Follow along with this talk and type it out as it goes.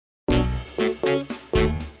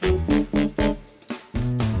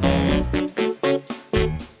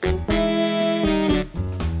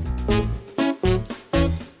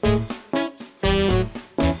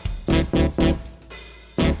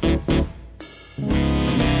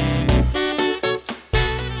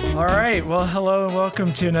right. Well, hello and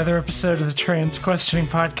welcome to another episode of the Trans Questioning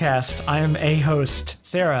Podcast. I am a host,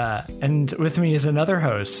 Sarah, and with me is another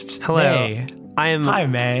host. Hello. May. Hi,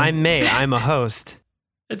 May. I'm May. I'm a host.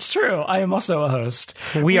 It's true. I am also a host.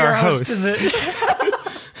 We are hosts.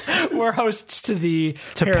 We're hosts to the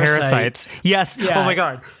Parasites. Yes. Yeah. Oh my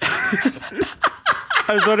God.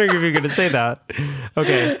 I was wondering if you were going to say that.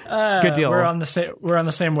 Okay. Good deal. We're on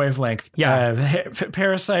the same wavelength. Yeah.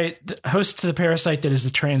 Parasite, host to the Parasite that is the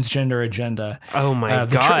transgender agenda. Oh my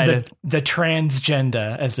God. The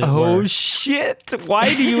transgender, as it were. Oh shit.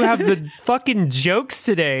 Why do you have the fucking jokes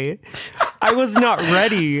today? I was not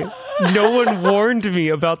ready. No one warned me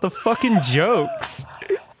about the fucking jokes.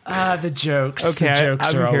 The jokes. Okay. The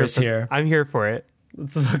jokes are always here. I'm here for it.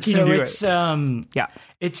 Let's fucking So do it's it. Yeah.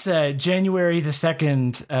 It's January the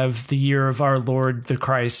 2nd of the year of our Lord the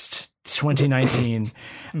Christ 2019.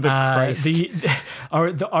 The Christ.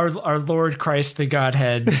 Our Lord Christ, the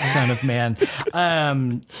Godhead, Son of Man.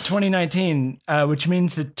 2019, which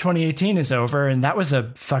means that 2018 is over, and that was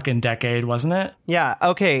a fucking decade, wasn't it? Yeah.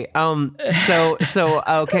 Okay. So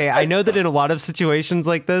okay. I know that in a lot of situations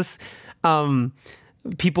like this,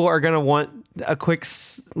 people are gonna want a quick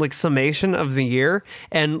summation of the year,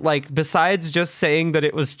 and besides just saying that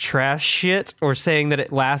it was trash shit, or saying that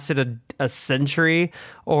it lasted a century,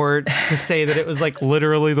 or to say that it was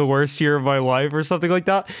literally the worst year of my life or something like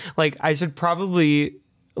that, I should probably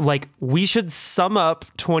we should sum up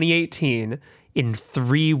 2018 in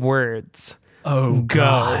 3 words. Oh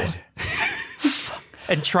God.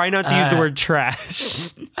 And try not to use the word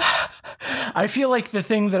trash. I feel like the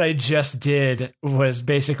thing that I just did was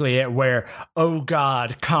basically it, where, oh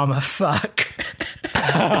God, fuck.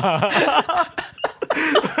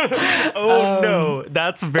 Oh no,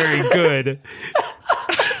 that's very good.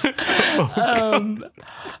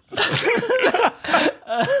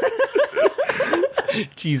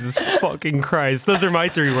 Jesus fucking Christ. Those are my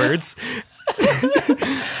 3 words.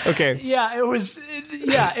 Okay. Yeah, it was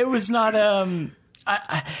not,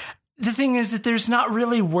 the thing is that there's not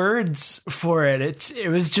really words for it. It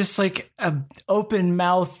was just like a open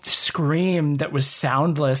mouthed scream that was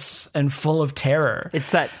soundless and full of terror. It's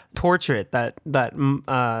that portrait, the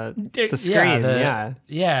scream.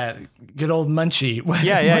 Yeah. Good old Munchie.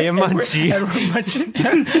 Yeah, Munchie.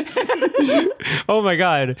 Oh my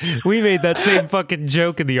God. We made that same fucking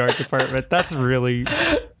joke in the art department. That's really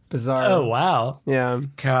bizarre. Oh, wow. Yeah.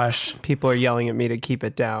 Gosh. People are yelling at me to keep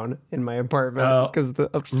it down in my apartment because the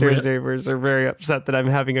upstairs neighbors are very upset that I'm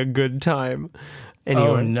having a good time. Anyway,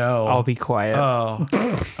 oh, no. I'll be quiet.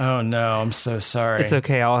 Oh no. I'm so sorry. It's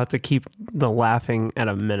okay. I'll have to keep the laughing at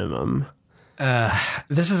a minimum.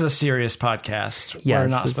 This is a serious podcast. Yes, we're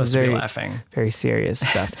not supposed to be laughing. Very serious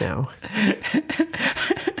stuff now.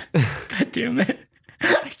 God damn it.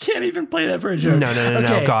 I can't even play that for a joke. No,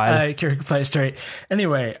 okay, God. Play it straight.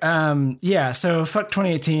 Anyway, so fuck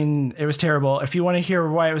 2018. It was terrible. If you want to hear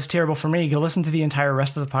why it was terrible for me, go listen to the entire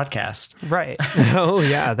rest of the podcast. Right. Oh,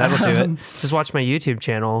 yeah, that'll do it. Just watch my YouTube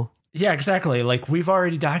channel. Yeah, exactly. We've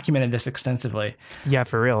already documented this extensively. Yeah,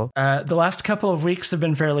 for real. The last couple of weeks have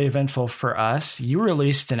been fairly eventful for us. You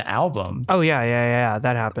released an album. Oh, yeah.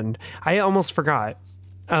 That happened. I almost forgot.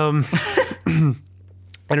 I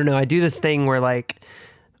don't know. I do this thing where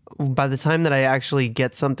by the time that I actually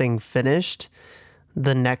get something finished,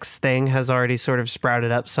 the next thing has already sort of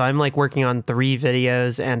sprouted up. So I'm working on 3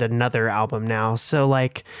 videos and another album now. So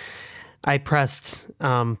I pressed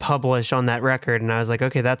publish on that record, and I was like,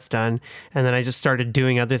 okay, that's done. And then I just started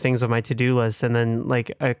doing other things on my to-do list. And then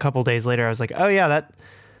a couple days later, I was like, oh yeah, that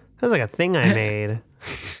was a thing I made.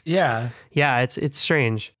 Yeah. Yeah. It's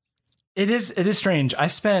strange. It is strange. I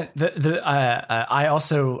spent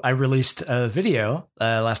I released a video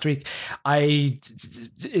last week.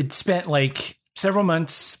 It spent several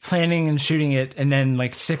months planning and shooting it, and then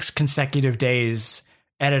 6 consecutive days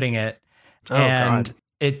editing it. Oh, and God.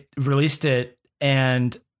 It released it,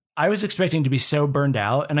 and I was expecting to be so burned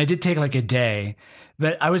out, and I did take a day,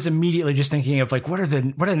 but I was immediately just thinking of what are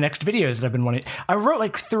the next videos that I've been wanting. I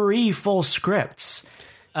wrote 3 full scripts.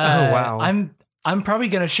 Oh wow. I'm probably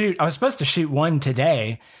going to shoot. I was supposed to shoot 1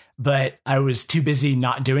 today, but I was too busy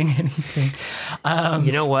not doing anything.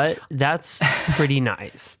 You know what? That's pretty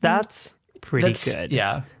nice. That's pretty good.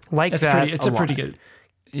 Yeah. It's a pretty good.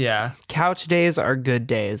 Yeah. Couch days are good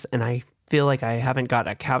days. And I feel like I haven't got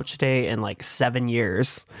a couch day in 7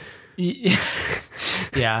 years.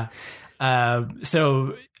 Yeah.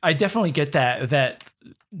 So I definitely get that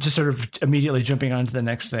just sort of immediately jumping on to the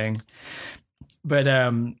next thing. But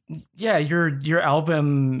yeah, your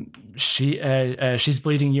album, she's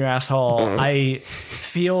bleeding you asshole. I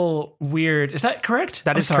feel weird. Is that correct?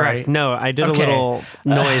 That is correct. No, I did a little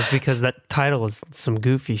noise because that title is some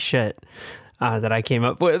goofy shit that I came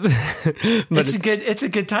up with. But it's a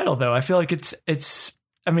good title though. I feel like it's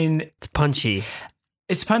punchy.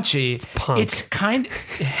 It's punchy. It's punk.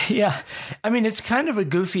 It's yeah. I mean, it's kind of a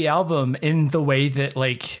goofy album in the way that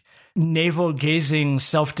like navel gazing,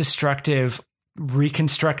 self-destructive,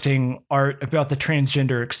 reconstructing art about the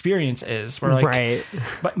transgender experience is, where like, right.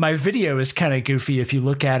 But my video is kind of goofy if you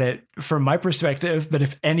look at it from my perspective, but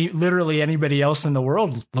if literally anybody else in the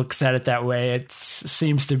world looks at it that way, it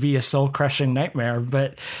seems to be a soul crushing nightmare.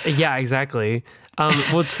 But yeah, exactly.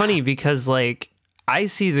 Well, it's funny because like I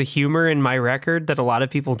see the humor in my record that a lot of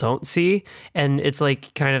people don't see, and it's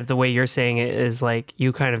like kind of the way you're saying it is like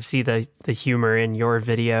you kind of see the humor in your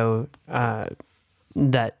video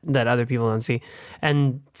that other people don't see,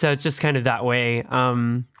 and so it's just kind of that way.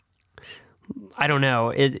 I don't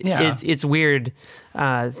know. It's weird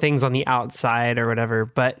things on the outside or whatever,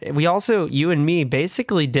 but we also, you and me,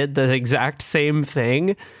 basically did the exact same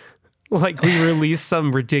thing. Like we released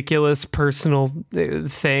some ridiculous personal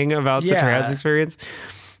thing about the trans experience.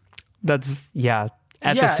 That's at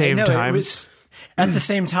the same time. It was at the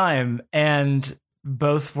same time, and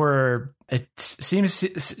both were. It seems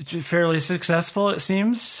fairly successful. It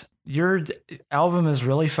seems your album is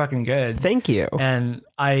really fucking good. Thank you. And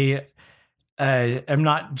I am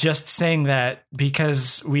not just saying that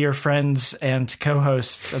because we are friends and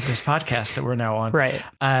co-hosts of this podcast that we're now on. Right.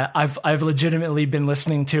 I've legitimately been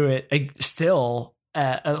listening to it still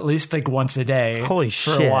at least like once a day. Holy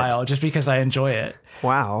for shit. a while, just because I enjoy it.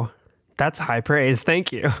 Wow. That's high praise.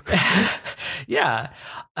 Thank you. Yeah.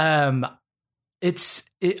 I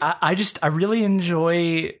really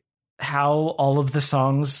enjoy how all of the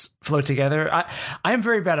songs flow together. I am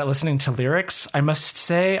very bad at listening to lyrics. I must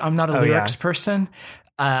say I'm not a lyrics person.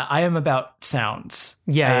 I am about sounds.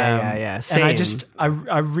 Yeah. Same. And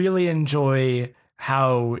I really enjoy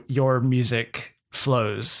how your music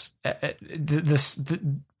flows.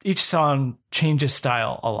 Each song changes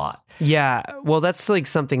style a lot. Yeah, well, that's like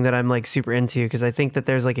something that I'm like super into because I think that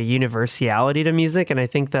there's like a universality to music, and I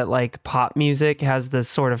think that like pop music has this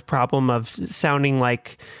sort of problem of sounding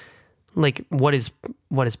like what is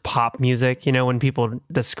pop music? You know, when people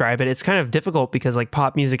describe it, it's kind of difficult because like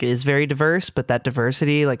pop music is very diverse, but that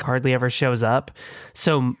diversity like hardly ever shows up.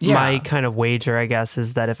 So my kind of wager, I guess,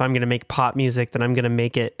 is that if I'm going to make pop music, then I'm going to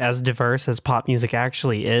make it as diverse as pop music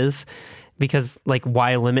actually is. Because like,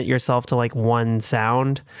 why limit yourself to like one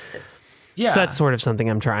sound? Yeah. So that's sort of something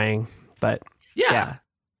I'm trying, but yeah.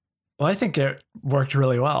 Well, I think it worked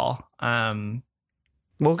really well.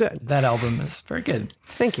 Well, good. That album is very good.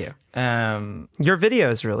 Thank you. Your video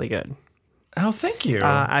is really good. Oh, thank you.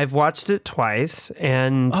 I've watched it twice,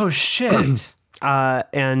 and oh shit.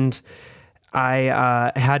 And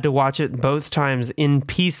I had to watch it both times in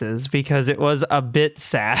pieces because it was a bit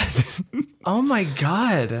sad. Oh my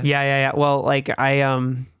God. Yeah. Well, like I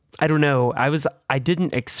don't know. I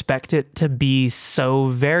didn't expect it to be so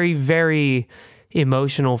very, very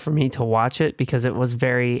emotional for me to watch it because it was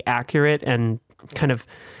very accurate and kind of,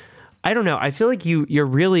 I don't know. I feel like you're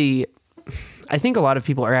really, I think a lot of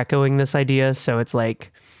people are echoing this idea. So it's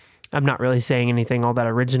like, I'm not really saying anything all that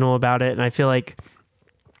original about it. And I feel like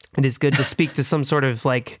it is good to speak to some sort of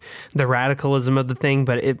like the radicalism of the thing,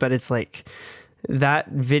 but it's like that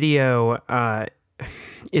video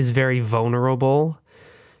is very vulnerable.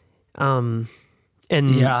 And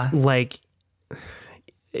like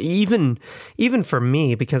even for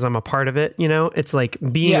me, because I'm a part of it, you know, it's like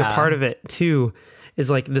being a part of it too is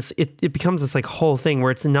like this, it becomes this like whole thing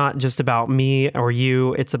where it's not just about me or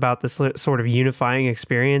you, it's about this sort of unifying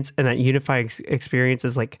experience. And that unifying experience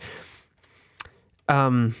is like,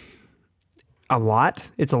 a lot.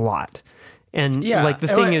 It's a lot. And like the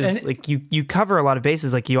thing is like you cover a lot of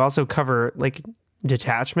bases. Like you also cover like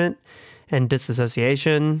detachment and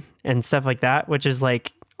disassociation and stuff like that, which is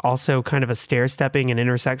like also kind of a stair stepping and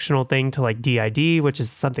intersectional thing to like DID, which is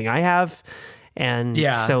something I have. And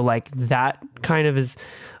so like that kind of is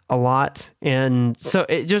a lot. And so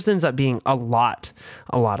it just ends up being a lot,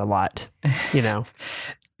 you know?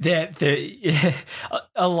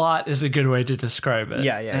 A lot is a good way to describe it.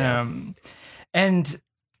 Yeah. And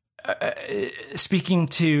speaking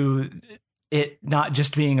to it not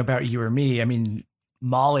just being about you or me, I mean,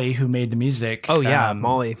 Molly, who made the music. Oh yeah,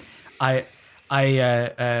 Molly. I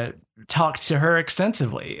talked to her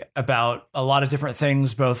extensively about a lot of different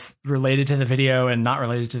things, both related to the video and not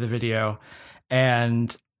related to the video.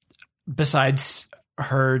 And besides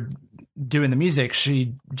her doing the music,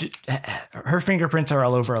 her fingerprints are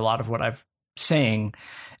all over a lot of what I'm saying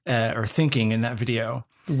or thinking in that video.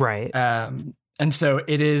 Right. And so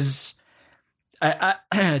it is.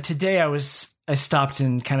 Today I stopped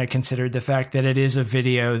and kind of considered the fact that it is a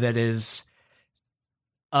video that is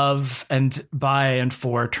of and by and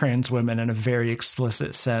for trans women in a very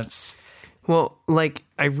explicit sense. Well, like,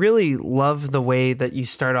 I really love the way that you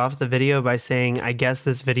start off the video by saying, I guess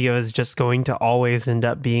this video is just going to always end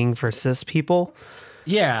up being for cis people.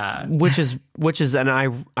 Yeah. Which is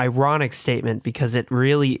an ironic statement, because it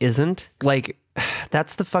really isn't. Like,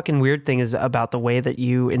 that's the fucking weird thing is about the way that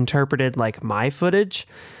you interpreted, like, my footage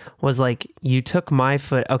was like, you took my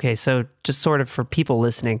Okay, so just sort of for people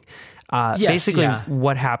listening, basically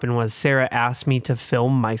what happened was Sarah asked me to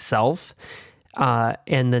film myself,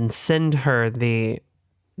 and then send her the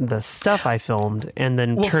stuff I filmed, and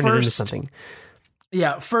then turn it into something.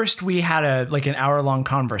 Yeah, first we had an hour-long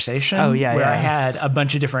conversation. Oh, yeah, where I had a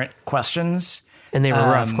bunch of different questions, and they were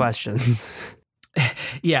rough questions.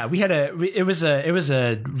 Yeah, it was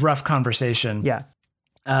a rough conversation. Yeah.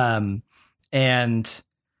 And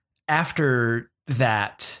after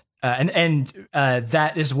that,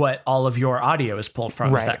 that is what all of your audio is pulled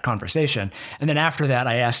from, is that conversation. And then after that,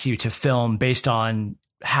 I asked you to film based on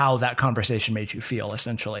how that conversation made you feel,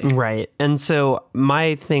 essentially. Right. And so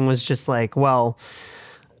my thing was just like, well,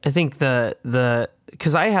 I think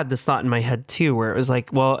because I had this thought in my head too, where it was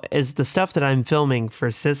like, well, is the stuff that I'm filming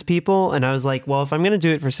for cis people? And I was like, well, if I'm going to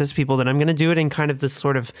do it for cis people, then I'm going to do it in kind of this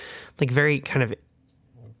sort of like very kind of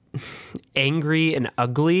angry and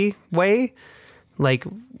ugly way. Like,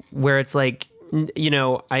 where it's like, you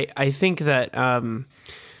know, I think that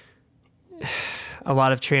a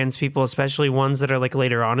lot of trans people, especially ones that are like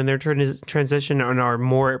later on in their transition and are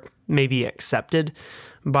more maybe accepted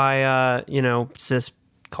by, cis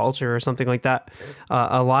culture or something like that,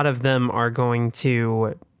 a lot of them are going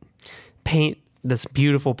to paint this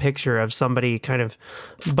beautiful picture of somebody kind of,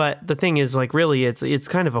 but the thing is, like, really it's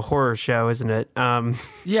kind of a horror show, isn't it?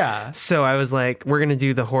 Yeah. So I was like, we're going to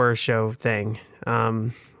do the horror show thing.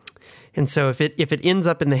 And so if it ends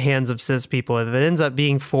up in the hands of cis people, if it ends up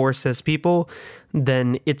being for cis people,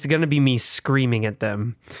 then it's going to be me screaming at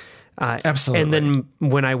them. Absolutely. And then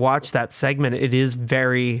when I watch that segment, it is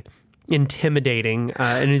very intimidating,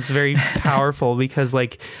 and it's very powerful because,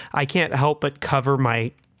 like, I can't help but cover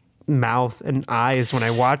my mouth and eyes when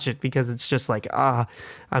I watch it, because it's just like,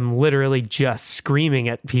 I'm literally just screaming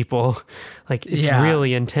at people. Like, it's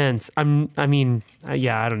really intense. I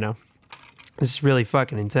don't know. It's really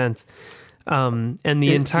fucking intense. And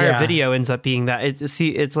the entire video ends up being that.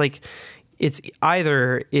 It's like, it's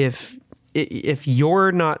either if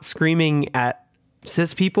you're not screaming at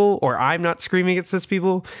cis people or I'm not screaming at cis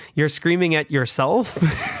people, you're screaming at yourself.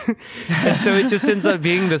 And so it just ends up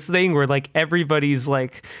being this thing where, like, everybody's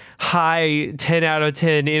like high 10 out of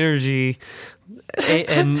 10 energy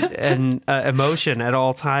and emotion at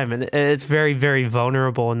all time, and it's very, very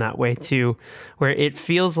vulnerable in that way too, where it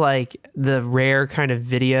feels like the rare kind of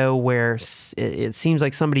video where it seems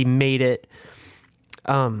like somebody made it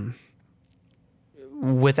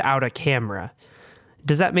without a camera.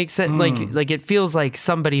 Does that make sense? Like it feels like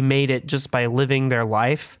somebody made it just by living their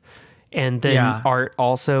life, and then art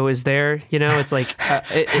also is there. You know, it's like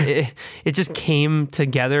it just came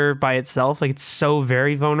together by itself. Like, it's so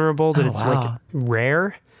very vulnerable that like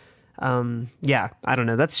rare. I don't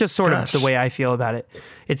know. That's just sort of the way I feel about it.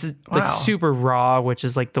 It's like super raw, which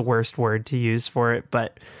is like the worst word to use for it.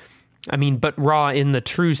 But I mean, but raw in the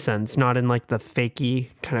true sense, not in like the fakey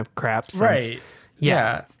kind of crap sense. Right.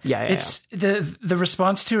 Yeah. It's the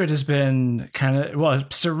response to it has been kind of,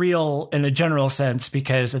 surreal in a general sense,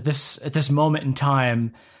 because at this moment in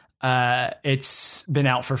time, it's been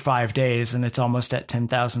out for 5 days and it's almost at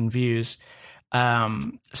 10,000 views.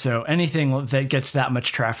 So anything that gets that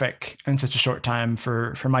much traffic in such a short time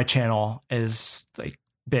for my channel is like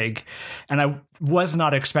big. And I was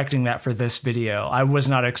not expecting that for this video. I was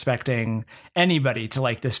not expecting anybody to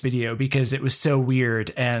like this video because it was so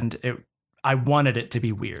weird, and I wanted it to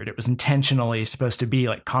be weird. It was intentionally supposed to be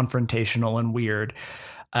like confrontational and weird.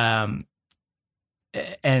 And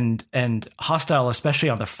hostile, especially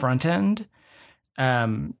on the front end.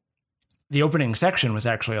 The opening section was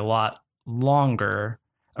actually a lot longer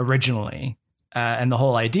originally. And the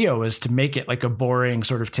whole idea was to make it like a boring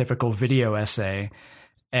sort of typical video essay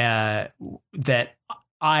that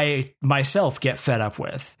I myself get fed up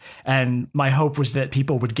with. And my hope was that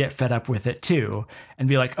people would get fed up with it too and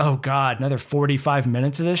be like, oh God, another 45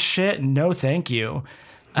 minutes of this shit? No, thank you.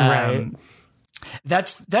 Right.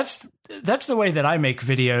 That's the way that I make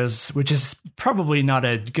videos, which is probably not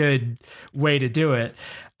a good way to do it.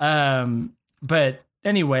 But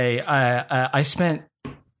anyway, I spent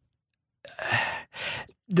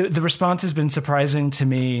the response has been surprising to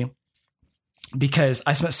me because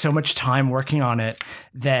I spent so much time working on it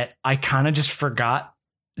that I kind of just forgot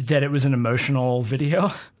that it was an emotional video.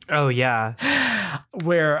 Oh yeah,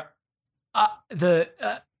 where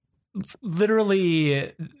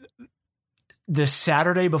literally the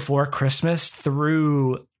Saturday before Christmas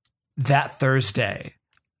through that Thursday,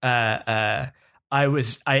 I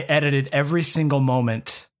edited every single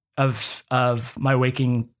moment of my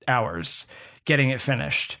waking hours, getting it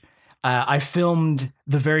finished. I filmed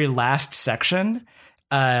the very last section,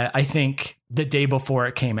 I think the day before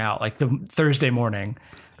it came out, like the Thursday morning.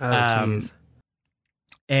 Oh,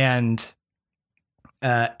 and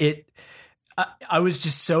I was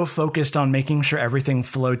just so focused on making sure everything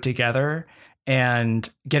flowed together and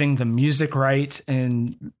getting the music right.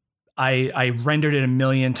 And I rendered it a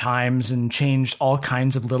million times and changed all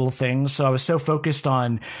kinds of little things. So I was so focused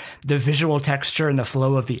on the visual texture and the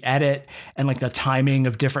flow of the edit and like the timing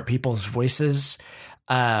of different people's voices.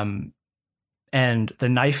 And the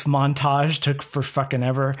knife montage took for fucking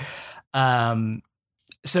ever.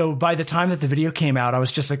 So by the time that the video came out, I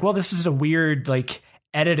was just like, well, this is a weird like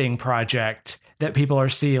editing project that people are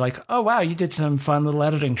seeing, like, oh wow, you did some fun little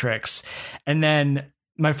editing tricks. And then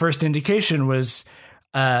my first indication was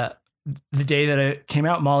the day that it came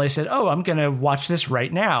out, Molly said, oh, I'm going to watch this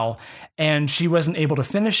right now. And she wasn't able to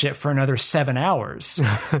finish it for another 7 hours.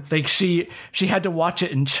 Like she had to watch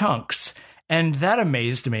it in chunks. And that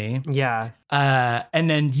amazed me. Yeah. And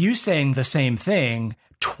then you saying the same thing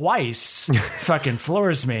twice fucking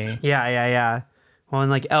floors me. Yeah. Well, and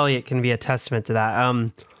like Elliot can be a testament to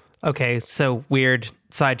that. Okay, so weird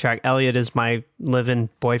sidetrack. Elliot is my live-in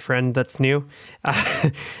boyfriend that's new.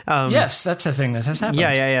 Yes, that's a thing that has happened.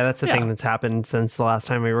 Yeah. That's a thing that's happened since the last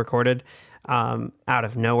time we recorded, out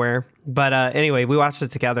of nowhere. But anyway, we watched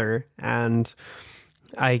it together, and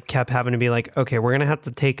I kept having to be like, okay, we're going to have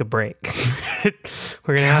to take a break.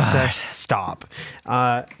 We're going to have to stop.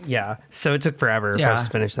 Yeah, so it took forever for us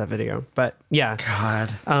to finish that video. But yeah.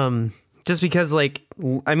 God. Just because, like,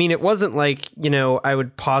 I mean, it wasn't like, you know, I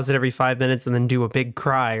would pause it every 5 minutes and then do a big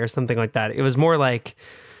cry or something like that. It was more like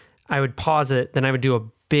I would pause it, then I would do a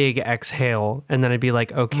big exhale, and then I'd be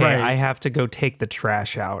like, okay, right. I have to go take the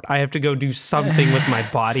trash out. I have to go do something with my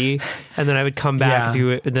body. And then I would come back,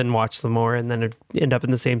 do it, and then watch some more, and then it'd end up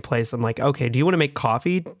in the same place. I'm like, okay, do you want to make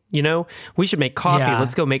coffee? You know, we should make coffee. Yeah.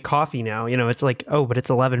 Let's go make coffee now. You know, it's like, oh, but it's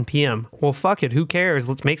 11 p.m. Well, fuck it. Who cares?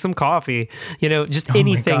 Let's make some coffee. You know, just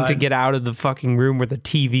anything to get out of the fucking room where the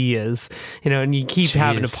TV is, you know, and you keep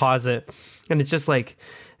having to pause it. And it's just like,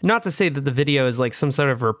 not to say that the video is like some sort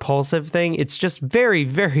of repulsive thing. It's just very,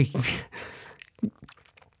 very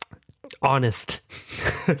honest.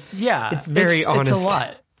 Yeah. It's very honest. It's a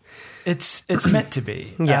lot. It's meant to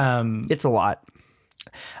be. Yeah, it's a lot.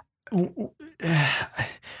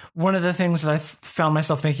 One of the things that I found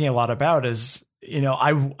myself thinking a lot about is, you know,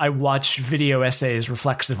 I watch video essays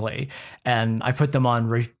reflexively and I put them on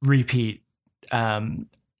repeat. A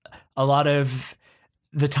lot of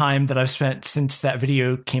the time that I've spent since that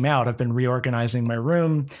video came out, I've been reorganizing my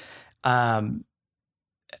room. And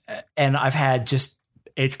I've had just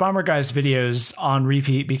Hbomberguy's videos on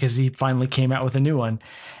repeat because he finally came out with a new one.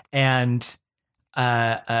 And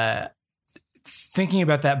thinking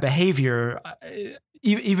about that behavior,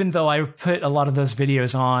 even though I put a lot of those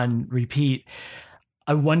videos on repeat,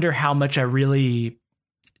 I wonder how much I really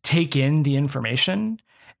take in the information.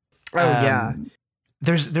 Oh, yeah.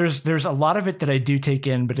 There's a lot of it that I do take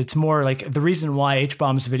in, but it's more like the reason why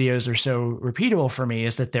Hbomb's videos are so repeatable for me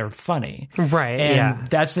is that they're funny. Right. And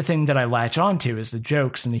that's the thing that I latch onto is the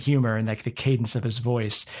jokes and the humor and like the cadence of his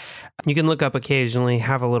voice. You can look up occasionally,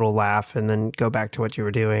 have a little laugh, and then go back to what you were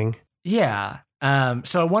doing. Yeah.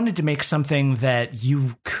 So I wanted to make something that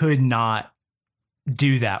you could not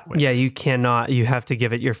do that with. Yeah, you cannot. You have to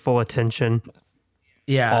give it your full attention.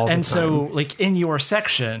 Yeah. And so like in your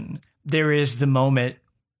section, there is the moment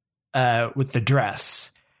with the dress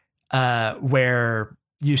where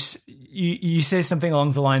you say something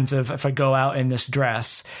along the lines of, if I go out in this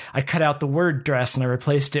dress, I cut out the word dress and I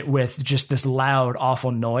replaced it with just this loud,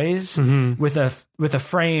 awful noise with a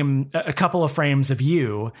frame, a couple of frames of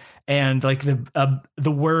you and like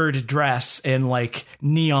the word dress in like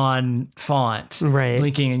neon font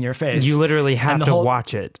blinking in your face. You literally have to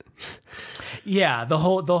watch it. Yeah, the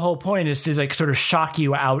whole point is to like sort of shock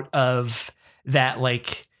you out of that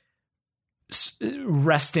like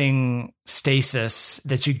resting stasis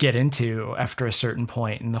that you get into after a certain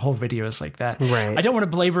point, and the whole video is like that. Right. I don't want to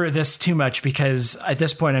belabor this too much because at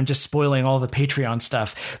this point I'm just spoiling all the Patreon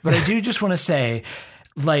stuff, but I do just want to say,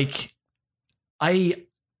 like,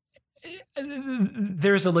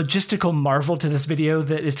 there's a logistical marvel to this video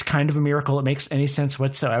that it's kind of a miracle it makes any sense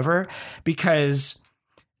whatsoever, because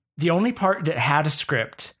the only part that had a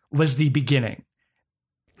script was the beginning.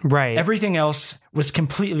 Right. Everything else was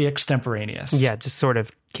completely extemporaneous. Yeah, just sort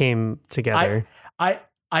of came together. I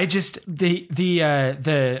just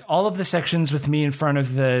the all of the sections with me in front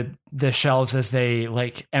of the shelves as they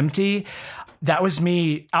like empty, that was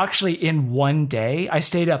me actually in one day. I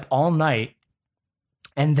stayed up all night,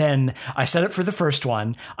 and then I set up for the first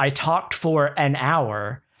one. I talked for an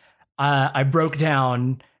hour. I broke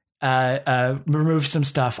down, removed some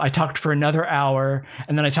stuff. I talked for another hour,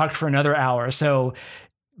 and then I talked for another hour. So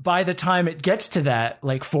by the time it gets to that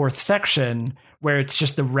like fourth section where it's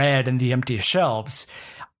just the red and the empty shelves,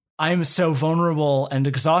 I'm so vulnerable and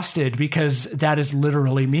exhausted because that is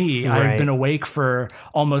literally me. Right. I've been awake for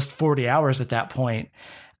almost 40 hours at that point.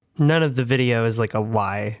 None of the video is like a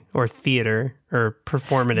lie or theater or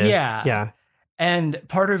performative. Yeah. Yeah. And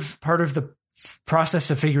part of the process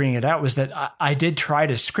of figuring it out was that I did try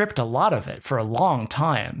to script a lot of it for a long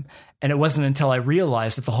time. And it wasn't until I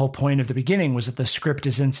realized that the whole point of the beginning was that the script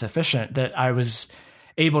is insufficient that I was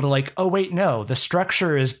able to like, oh, wait, no, the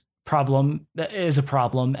structure is a problem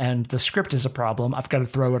and the script is a problem. I've got to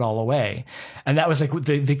throw it all away. And that was like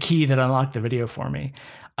the key that unlocked the video for me.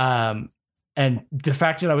 And the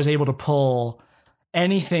fact that I was able to pull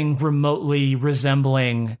anything remotely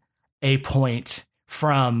resembling a point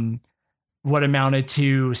from what amounted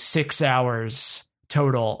to 6 hours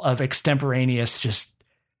total of extemporaneous just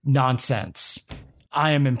nonsense,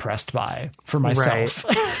 I am impressed by for myself.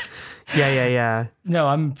 Right. Yeah. No,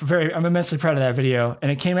 I'm immensely proud of that video,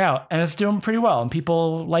 and it came out and it's doing pretty well and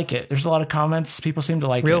people like it. There's a lot of comments. People seem to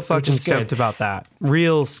like Real it. fucking stoked about that.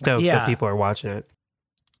 Real stoked Yeah. that people are watching it.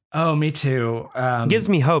 Oh, me too. Gives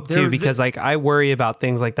me hope too, because like I worry about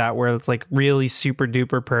things like that where it's like really super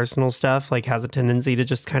duper personal stuff like has a tendency to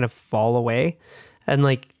just kind of fall away. And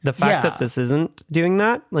like the fact that this isn't doing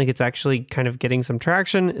that, like it's actually kind of getting some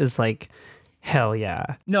traction is like, hell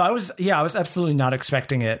yeah. No, I was absolutely not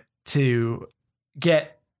expecting it to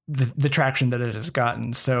get the traction that it has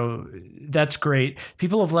gotten. So that's great.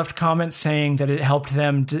 People have left comments saying that it helped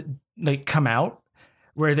them to like come out,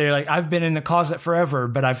 where they're like, I've been in the closet forever,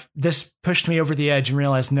 but this pushed me over the edge and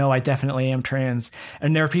realized, no, I definitely am trans.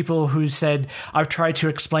 And there are people who said, I've tried to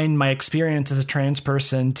explain my experience as a trans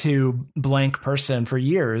person to blank person for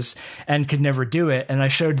years and could never do it. And I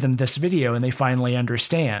showed them this video and they finally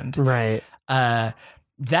understand. Right.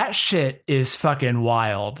 That shit is fucking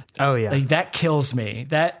wild. Oh yeah. Like that kills me.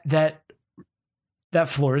 That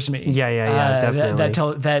floors me. Yeah,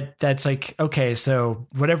 definitely. That's like, okay, so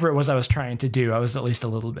whatever it was I was trying to do, I was at least a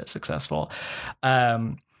little bit successful.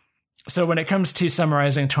 So when it comes to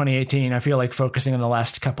summarizing 2018, I feel like focusing on the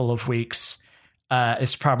last couple of weeks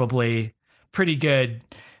is probably pretty good,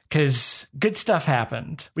 because good stuff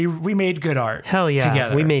happened. We made good art. Hell yeah.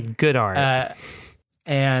 Together. We made good art.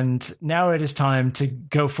 And now it is time to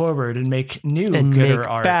go forward and make new and gooder make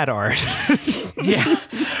art. Bad art. Yeah.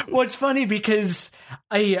 Well, it's funny because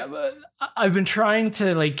I've been trying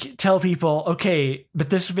to like tell people, okay, but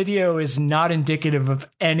this video is not indicative of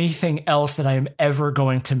anything else that I am ever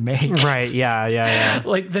going to make. Right. Yeah.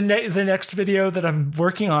 Like the next video that I'm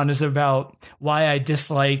working on is about why I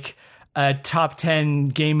dislike top 10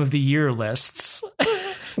 game of the year lists.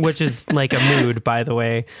 Which is like a mood, by the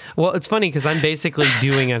way. Well, it's funny because I'm basically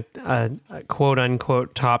doing a quote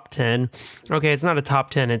unquote top 10. Okay, it's not a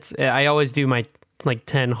top 10. I always do my like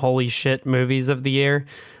 10 holy shit movies of the year.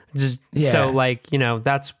 So like, you know,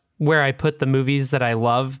 that's where I put the movies that I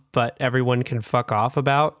love, but everyone can fuck off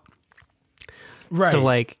about. Right. So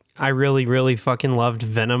like, I really, really fucking loved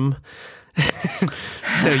Venom.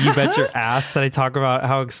 So you bet your ass that I talk about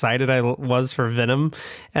how excited I was for Venom.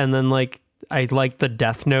 And then like, I liked the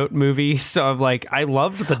Death Note movie, so I'm like, I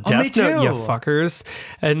loved the Death Note, you fuckers,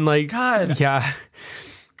 and like, God, yeah.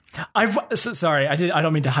 Sorry, I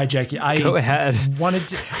don't mean to hijack you. Go ahead.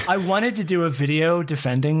 I wanted to do a video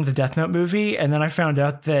defending the Death Note movie, and then I found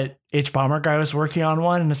out that H-Bomber guy was working on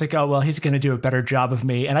one, and I was like, oh well, he's going to do a better job of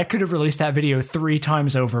me, and I could have released that video 3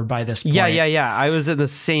 times over by this point. Yeah. I was in the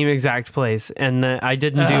same exact place, and I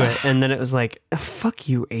didn't do it, and then it was like, fuck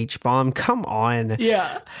you, H-Bomb, come on.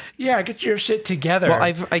 Yeah, get your shit together.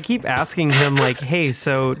 Well, I keep asking him like, hey,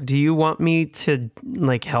 so do you want me to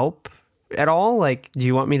like help at all? Like, do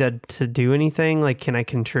you want me to do anything? Like, can I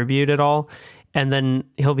contribute at all? And then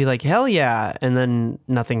he'll be like, hell yeah. And then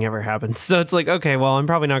nothing ever happens. So it's like, okay, well, I'm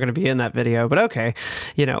probably not going to be in that video, but okay,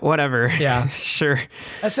 whatever. Yeah. Sure.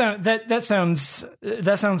 That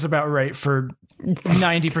sounds about right for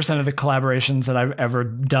 90% of the collaborations that I've ever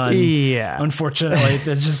done. Yeah. Unfortunately,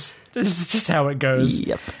 that's just how it goes.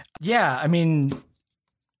 Yep. Yeah. I mean,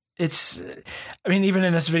 even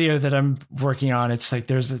in this video that I'm working on, it's like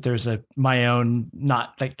there's a my own,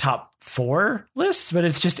 not like top 4 list, but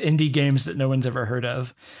it's just indie games that no one's ever heard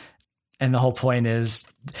of. And the whole point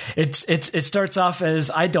is it starts off as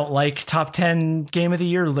I don't like top 10 game of the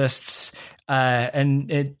year lists.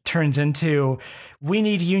 And it turns into we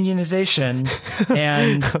need unionization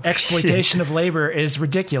and exploitation of labor is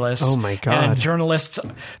ridiculous. Oh my God. And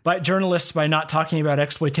journalists by not talking about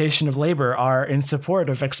exploitation of labor are in support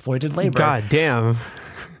of exploited labor. God damn.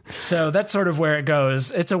 So that's sort of where it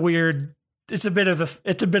goes. It's a bit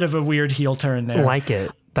of a weird heel turn there. Like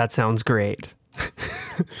it. That sounds great.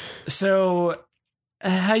 So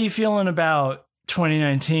how you feeling about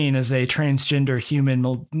 2019 as a transgender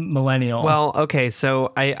human millennial? Well, okay,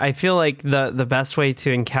 so I feel like the best way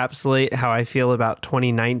to encapsulate how I feel about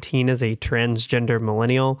 2019 as a transgender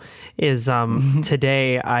millennial is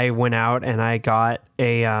today I went out and I got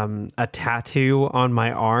a tattoo on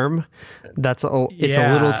my arm. It's a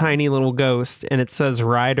little tiny little ghost, and it says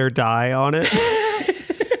 "Ride or Die" on it.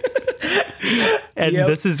 And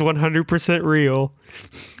this is 100% real.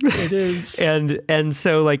 It is. And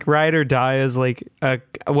so like Ride or Die is like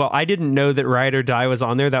I didn't know that Ride or Die was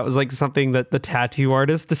on there. That was like something that the tattoo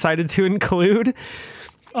artist decided to include.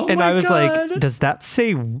 And I was like, does that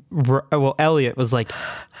say Elliot was like,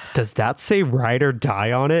 does that say Ride or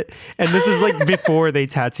Die on it? And this is like before they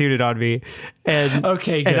tattooed it on me. And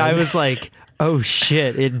okay, good. And I was like, oh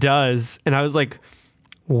shit, it does. And I was like,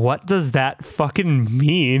 what does that fucking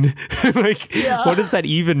mean? What does that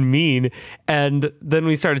even mean? And then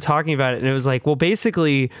we started talking about it, and it was like, well,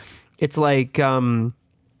 basically it's like a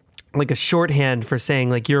shorthand for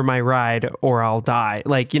saying like, you're my ride or I'll die.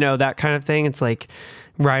 Like, that kind of thing. It's like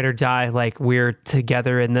ride or die. Like we're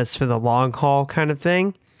together in this for the long haul kind of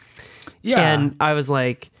thing. Yeah. And I was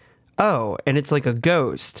like, oh, and it's like a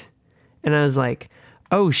ghost. And I was like,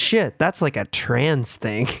 oh shit, that's like a trans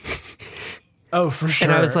thing. Oh, for sure.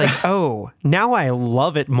 And I was like, oh, now I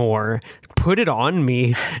love it more. Put it on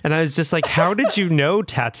me. And I was just like, how did you know,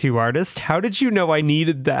 tattoo artist? How did you know I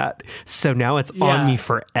needed that? So now it's on me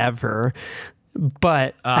forever.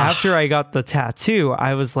 But after I got the tattoo,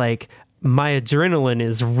 I was like, my adrenaline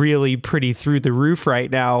is really pretty through the roof right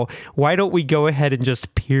now. Why don't we go ahead and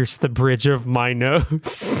just pierce the bridge of my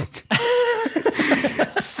nose?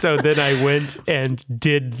 So then I went and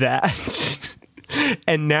did that.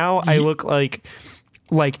 And now I look like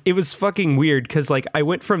it was fucking weird because like I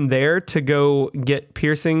went from there to go get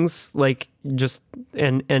piercings, like just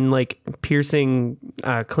and like piercing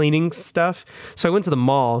cleaning stuff. So I went to the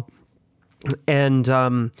mall, and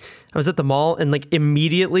I was at the mall, and like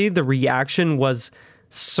immediately the reaction was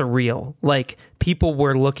surreal. Like people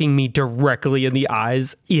were looking me directly in the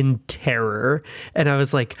eyes in terror, and I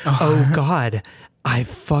was like, oh God, I've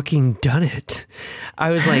fucking done it.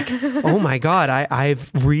 I was like, oh my God,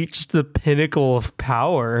 I've reached the pinnacle of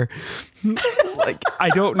power. Like, I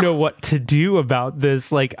don't know what to do about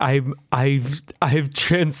this. Like I've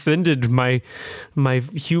transcended my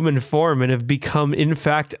human form and have become, in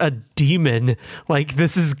fact, a demon. Like,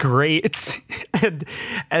 this is great.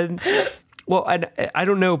 and well, I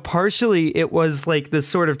don't know. Partially, it was like this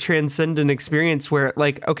sort of transcendent experience where,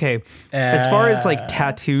 like, okay, as far as like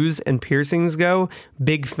tattoos and piercings go,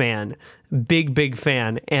 big fan, big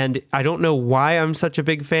fan. And I don't know why I'm such a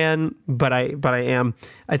big fan, but I am.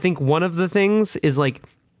 I think one of the things is like,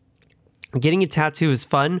 getting a tattoo is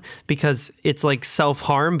fun because it's like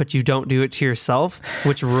self-harm, but you don't do it to yourself,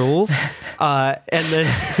 which rules. And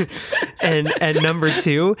then, and number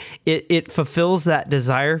two, it fulfills that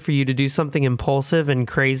desire for you to do something impulsive and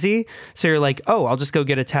crazy. So you're like, oh, I'll just go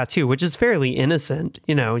get a tattoo, which is fairly innocent.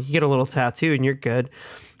 You get a little tattoo and you're good.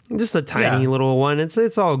 Just a tiny little one.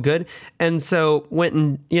 It's all good. And so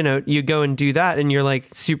when, you go and do that and you're like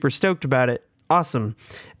super stoked about it. Awesome.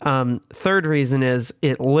 Third reason is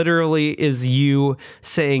it literally is you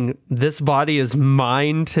saying this body is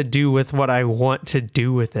mine to do with what I want to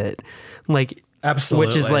do with it. Like, absolutely.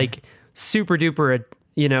 Which is like super duper,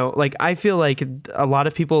 like I feel like a lot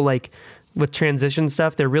of people like with transition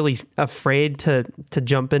stuff, they're really afraid to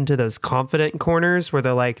jump into those confident corners where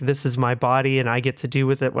they're like, this is my body and I get to do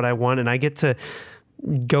with it what I want. And I get to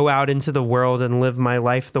go out into the world and live my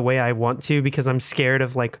life the way I want to, because I'm scared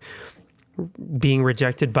of like being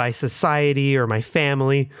rejected by society or my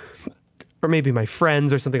family or maybe my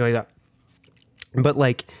friends or something like that. But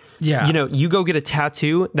like, Yeah. you know, you go get a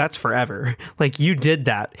tattoo, that's forever. Like you did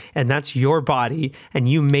that and that's your body and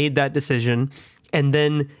you made that decision. And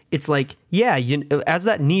then it's like, yeah, as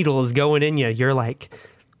that needle is going in you, you're like,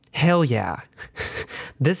 hell yeah,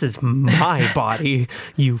 this is my body,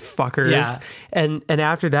 you fuckers. Yeah. And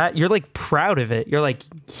after that, you're like proud of it. You're like,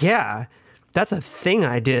 yeah, that's a thing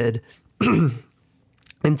I did.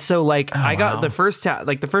 And so like I got the first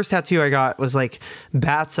tattoo I got was like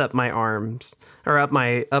bats up my arms or up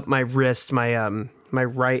my wrist, my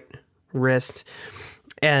right wrist.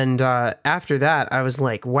 And after that, I was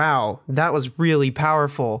like, wow, that was really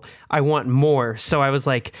powerful. I want more. So I was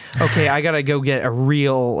like, okay, I got to go get a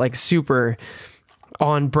real, like, super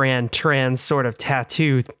on-brand trans sort of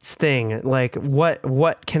tattoo thing. Like,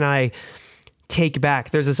 what can I take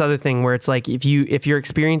back? There's this other thing where it's like, if you're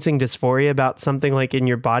experiencing dysphoria about something like in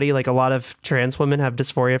your body, like a lot of trans women have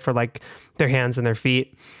dysphoria for like their hands and their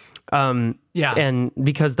feet. And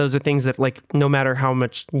because those are things that like, no matter how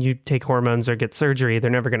much you take hormones or get surgery, they're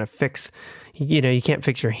never going to fix, you know, you can't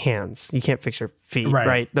fix your hands. You can't fix your feet,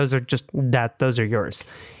 right? Those are just those are yours.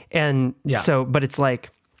 And so, but it's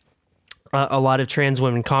like a lot of trans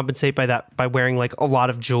women compensate by that, by wearing like a lot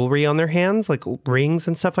of jewelry on their hands, like rings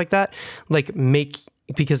and stuff like that, like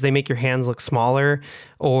because they make your hands look smaller,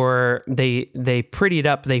 or they pretty it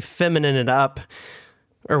up, they feminine it up,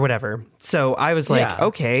 or whatever. So I was like,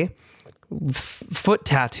 okay, foot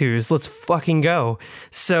tattoos, let's fucking go.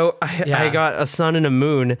 So I got a sun and a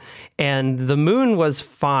moon, and the moon was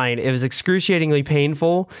fine. It was excruciatingly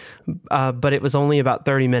painful, but it was only about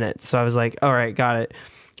 30 minutes. So I was like, all right, got it.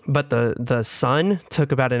 But the sun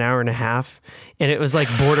took about an hour and a half, and it was like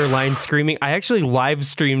borderline screaming. I actually live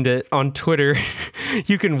streamed it on Twitter.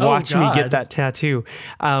 You can watch me get that tattoo.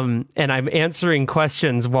 And I'm answering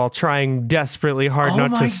questions while trying desperately hard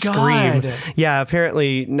not to scream. Yeah,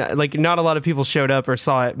 apparently like not a lot of people showed up or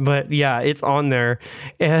saw it, but yeah, it's on there.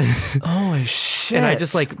 And holy shit. And I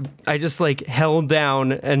just like held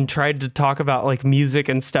down and tried to talk about like music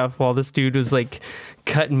and stuff while this dude was like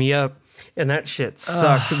cutting me up. And that shit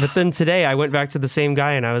sucked. But then today I went back to the same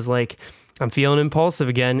guy and I was like, I'm feeling impulsive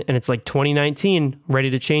again. And it's like 2019, ready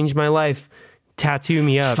to change my life. Tattoo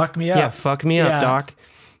me up. Fuck me up. Yeah, fuck me up, doc.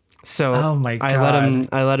 So oh my God.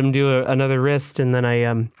 I let him do another wrist. And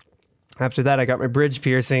then after that, I got my bridge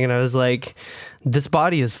piercing and I was like, this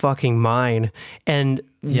body is fucking mine. And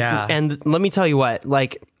let me tell you what,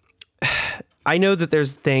 like, I know that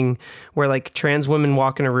there's a thing where like trans women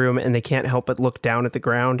walk in a room and they can't help but look down at the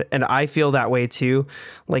ground. And I feel that way too.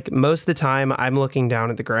 Like most of the time I'm looking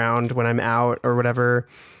down at the ground when I'm out or whatever,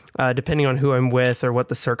 depending on who I'm with or what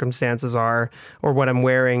the circumstances are or what I'm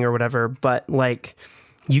wearing or whatever. But like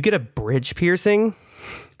you get a bridge piercing,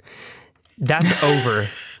 that's over.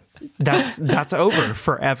 That's over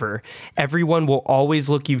forever. Everyone will always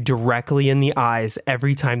look you directly in the eyes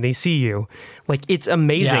every time they see you. Like it's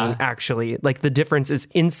amazing, actually. Like the difference is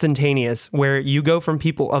instantaneous, where you go from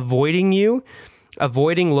people avoiding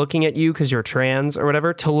looking at you because you're trans or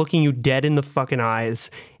whatever, to looking you dead in the fucking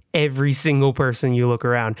eyes every single person you look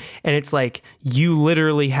around. And it's like, you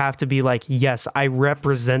literally have to be like, yes, I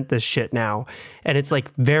represent this shit now. And it's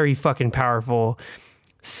like very fucking powerful.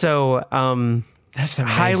 So, that's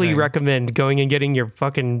amazing. Highly recommend going and getting your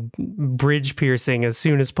fucking bridge piercing as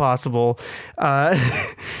soon as possible. But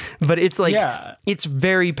it's like, it's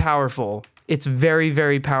very powerful. It's very,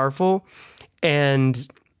 very powerful. And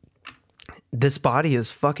this body is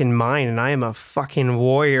fucking mine, and I am a fucking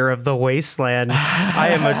warrior of the wasteland. I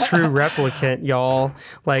am a true replicant, y'all.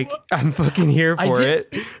 Like, I'm fucking here for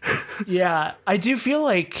it. Yeah, I do feel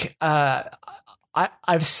like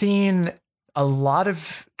I've seen a lot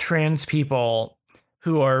of trans people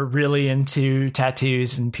who are really into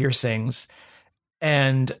tattoos and piercings.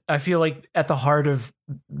 And I feel like at the heart of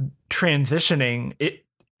transitioning, it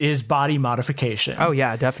is body modification. Oh,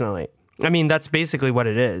 yeah, definitely. I mean, that's basically what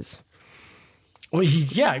it is. Well,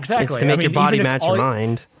 yeah, exactly. It's to make your body match your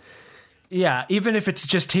mind. Yeah, even if it's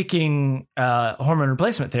just taking hormone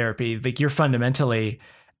replacement therapy, like you're fundamentally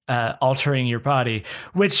altering your body,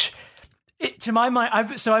 which... to my mind,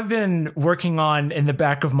 I've been working on in the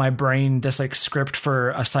back of my brain this like script for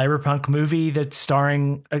a cyberpunk movie that's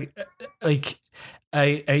starring a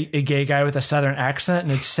gay guy with a southern accent,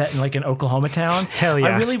 and it's set in like an Oklahoma town. Hell yeah!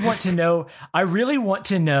 I really want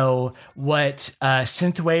to know what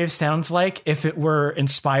synthwave sounds like if it were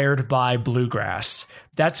inspired by bluegrass.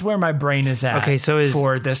 That's where my brain is at. Okay, so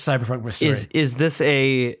for this cyberpunk story, is this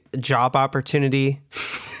a job opportunity?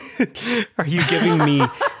 Are you giving me?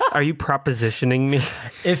 Are you propositioning me?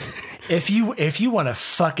 If you want to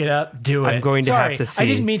fuck it up, do it. I'm going to have to see. I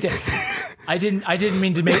didn't mean to. I didn't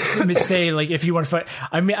mean to say like if you want to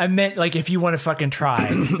I meant like if you want to fucking try,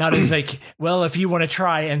 not as like, well, if you want to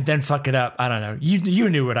try and then fuck it up. I don't know. You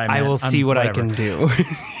knew what I meant. I will see what I can do.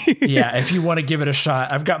 Yeah, if you want to give it a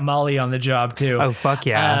shot. I've got Molly on the job too. Oh fuck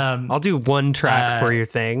yeah. I'll do one track for your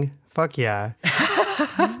thing. Fuck yeah.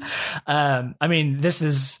 I mean, this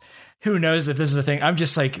is, who knows if this is a thing. I'm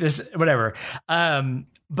just like this, whatever.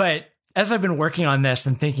 But as I've been working on this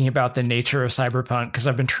and thinking about the nature of cyberpunk, because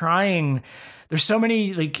I've been trying, there's so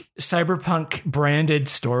many like cyberpunk branded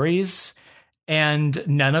stories, and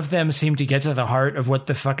none of them seem to get to the heart of what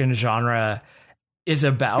the fucking genre is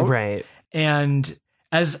about. Right. And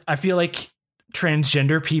as I feel like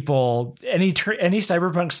transgender people, any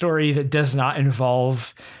cyberpunk story that does not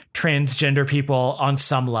involve transgender people on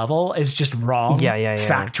some level is just wrong. Yeah.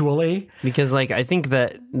 Factually. Because like, I think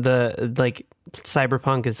that the like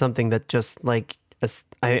cyberpunk is something that just like,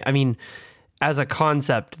 I mean, as a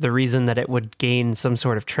concept, the reason that it would gain some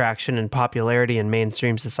sort of traction and popularity in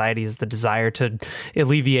mainstream society is the desire to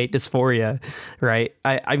alleviate dysphoria, right?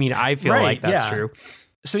 I mean, I feel like that's true.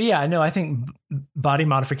 So yeah, no, I think body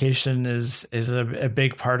modification is a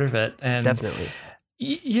big part of it. And definitely.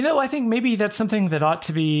 You know, I think maybe that's something that ought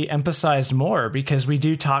to be emphasized more, because we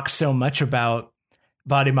do talk so much about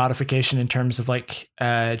body modification in terms of like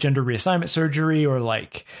gender reassignment surgery, or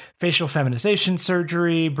like facial feminization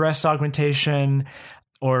surgery, breast augmentation,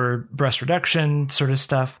 or breast reduction sort of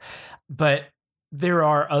stuff. But there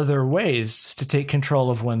are other ways to take control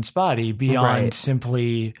of one's body beyond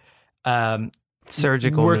simply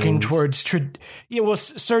surgical, working means. Towards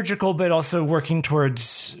surgical, but also working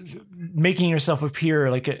towards making yourself appear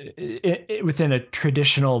like within a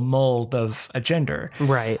traditional mold of a gender.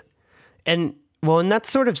 Right. And that's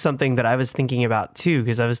sort of something that I was thinking about too,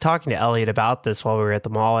 because I was talking to Elliot about this while we were at the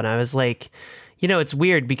mall, and I was like, you know, it's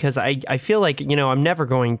weird because I feel like, you know, I'm never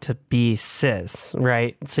going to be cis,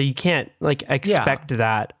 right? So you can't like expect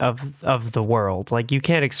that of the world. Like you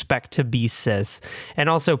can't expect to be cis. And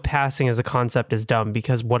also passing as a concept is dumb,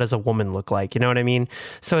 because what does a woman look like? You know what I mean?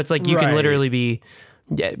 So it's like you can literally be,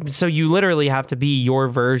 so you literally have to be your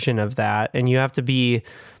version of that, and you have to be,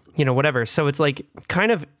 you know, whatever. So it's like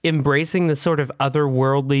kind of embracing this sort of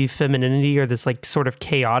otherworldly femininity, or this like sort of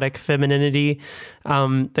chaotic femininity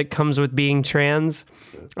that comes with being trans.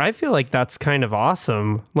 I feel like that's kind of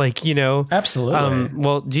awesome. Like, you know, absolutely.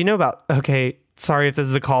 Well, do you know about, okay, sorry if this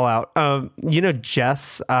is a call out. You know,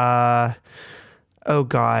 Jess, oh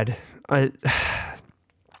God.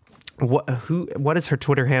 What is her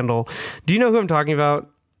Twitter handle? Do you know who I'm talking about?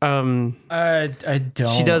 I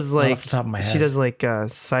don't. She does like off the top of my head. She does like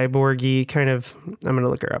cyborgy kind of. I'm gonna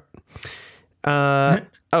look her up.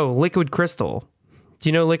 Liquid Crystal. Do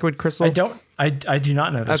you know Liquid Crystal? I don't. I do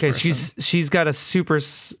not know this. Okay, person. she's got a super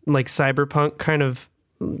like cyberpunk kind of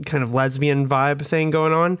lesbian vibe thing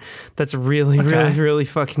going on. That's really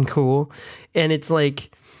fucking cool. And it's like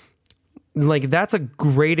that's a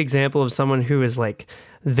great example of someone who is like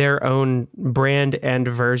their own brand and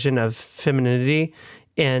version of femininity,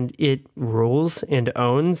 and it rules and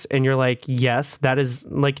owns. And you're like, yes, that is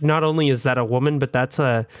like, not only is that a woman, but that's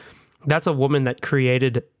a woman that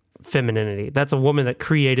created femininity. That's a woman that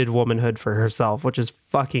created womanhood for herself, which is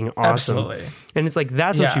fucking awesome. Absolutely. And it's like,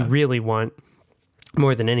 that's what you really want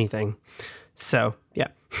more than anything. So yeah.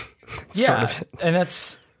 Yeah. Sort of. And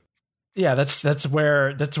that's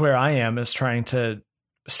where I am, is trying to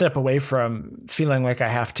step away from feeling like I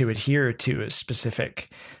have to adhere to a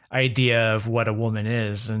specific idea of what a woman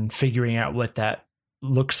is, and figuring out what that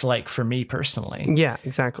looks like for me personally. Yeah,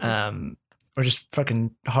 exactly. Or just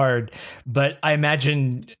fucking hard. But I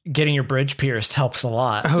imagine getting your bridge pierced helps a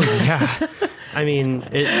lot. Oh yeah. I mean,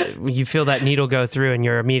 you feel that needle go through and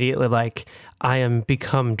you're immediately like, I am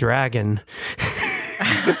become dragon.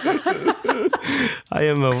 I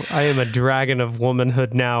am a dragon of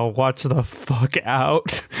womanhood now. Watch the fuck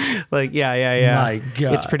out. Like, yeah. My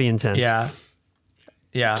God. It's pretty intense. Yeah.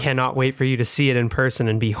 Yeah. Cannot wait for you to see it in person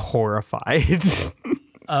and be horrified.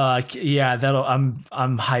 Yeah, I'm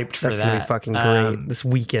hyped for that. That's gonna be fucking great. This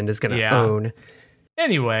weekend is gonna own.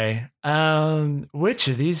 Anyway, which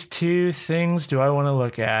of these two things do I want to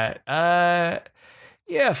look at?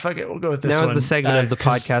 Yeah, fuck it. We'll go with this one. Now is the segment of the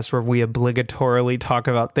podcast where we obligatorily talk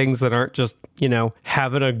about things that aren't just, you know,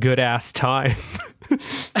 having a good ass time.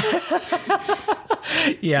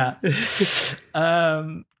 Yeah.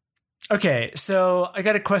 Okay, so I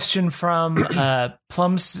got a question from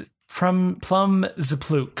Plum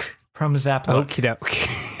Zapluk. Okie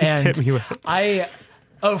doke. And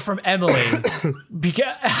from Emily.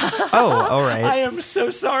 All right. I am so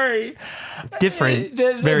sorry. Different,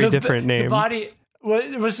 very different name.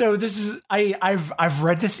 So this is I've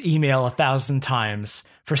read this email 1,000 times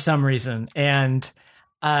for some reason, and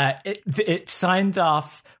it signed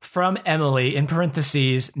off from Emily in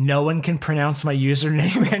parentheses. No one can pronounce my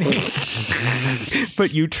username anymore.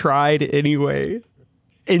 But you tried anyway.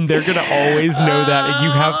 And they're going to always know that, and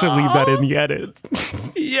you have to leave that in the edit.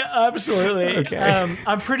 Yeah, absolutely. Okay.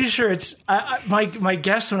 I'm pretty sure it's... my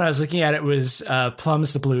guess when I was looking at it was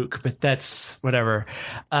Plums the Bluke, but that's whatever.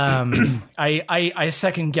 I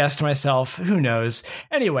second-guessed myself. Who knows?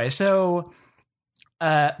 Anyway, so...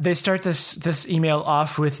 they start this email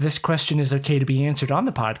off with, "This question is okay to be answered on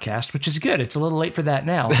the podcast," which is good. It's a little late for that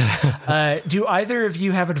now. Do either of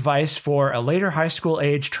you have advice for a later high school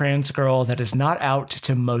age trans girl that is not out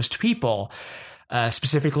to most people?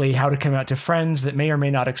 Specifically, how to come out to friends that may or may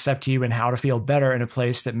not accept you, and how to feel better in a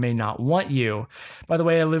place that may not want you. By the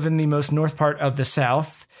way, I live in the most north part of the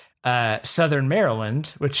South, Southern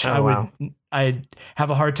Maryland, which I have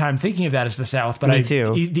a hard time thinking of that as the South, but Me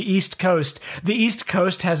too. The East Coast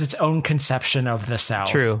has its own conception of the South.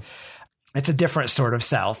 True. It's a different sort of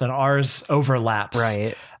South, and ours overlaps.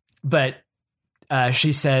 Right. But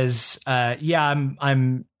she says, "Yeah,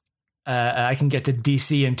 I can get to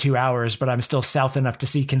DC in 2 hours, but I'm still south enough to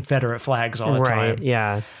see Confederate flags all the time." Right.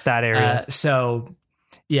 Yeah, that area. So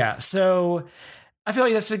I feel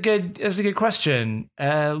like that's a good question.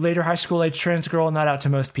 Later high school age trans girl, not out to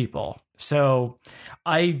most people. So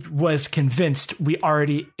I was convinced we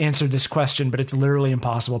already answered this question, but it's literally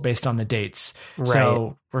impossible based on the dates. Right.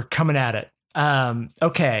 So we're coming at it.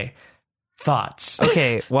 Okay. Thoughts?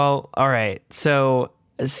 Okay. Well, all right. So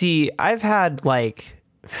see, I've had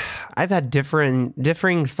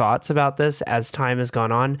differing thoughts about this as time has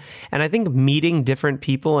gone on. And I think meeting different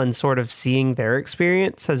people and sort of seeing their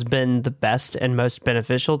experience has been the best and most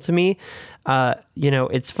beneficial to me.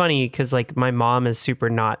 It's funny because like my mom is super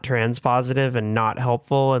not trans positive and not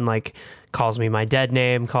helpful, and like calls me my dead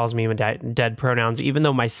name, calls me my dead pronouns, even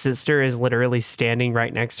though my sister is literally standing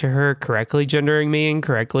right next to her, correctly gendering me and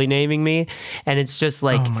correctly naming me. And it's just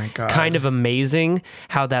like kind of amazing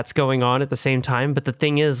how that's going on at the same time. But the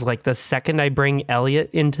thing is, like, the second I bring Elliot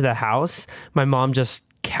into the house, my mom just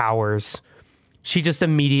cowers. She just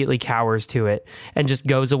immediately cowers to it and just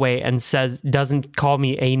goes away and doesn't call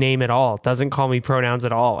me a name at all, doesn't call me pronouns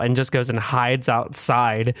at all, and just goes and hides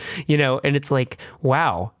outside, and it's like,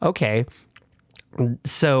 wow, okay.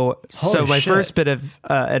 So my first bit of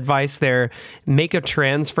advice there, make a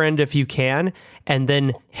trans friend if you can, and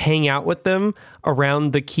then hang out with them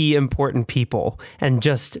around the key important people and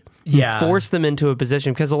just force them into a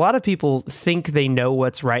position, because a lot of people think they know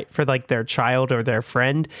what's right for like their child or their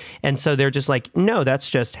friend, and so they're just like, no, that's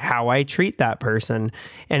just how I treat that person.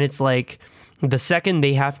 And it's like, the second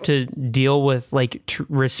they have to deal with like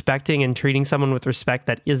respecting and treating someone with respect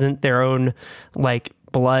that isn't their own like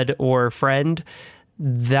blood or friend,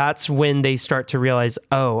 that's when they start to realize,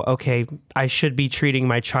 oh, okay, I should be treating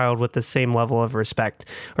my child with the same level of respect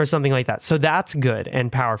or something like that. So that's good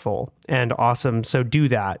and powerful and awesome. So do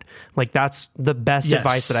that. Like, that's the best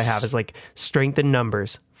advice that I have, is like, strengthen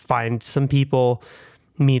numbers, find some people,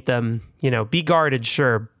 meet them, be guarded,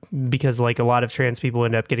 sure, because like a lot of trans people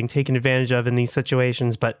end up getting taken advantage of in these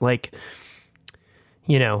situations, but like,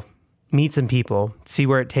 meet some people, see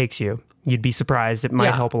where it takes you. You'd be surprised. It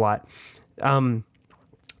might help a lot.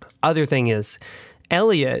 Other thing is,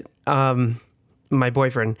 Elliot, my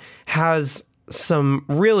boyfriend, has some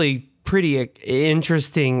really pretty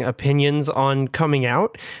interesting opinions on coming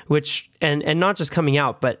out, which, and not just coming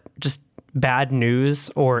out, but just bad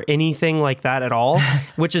news or anything like that at all,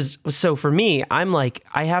 which is, so for me, I'm like,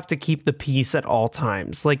 I have to keep the peace at all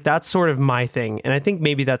times. Like, that's sort of my thing. And I think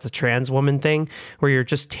maybe that's a trans woman thing, where you're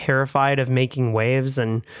just terrified of making waves,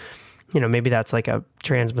 and maybe that's like a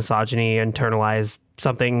trans misogyny internalized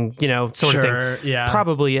something, sort of thing. Yeah.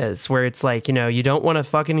 Probably is, where it's like, you don't want to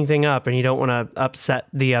fuck anything up and you don't want to upset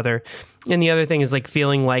the other. And the other thing is like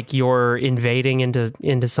feeling like you're invading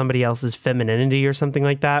into somebody else's femininity or something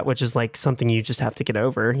like that, which is like something you just have to get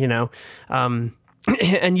over, and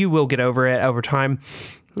you will get over it over time.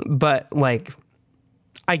 But like,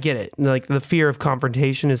 I get it. Like, the fear of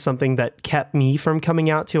confrontation is something that kept me from coming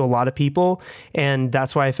out to a lot of people. And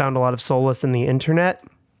that's why I found a lot of solace in the internet,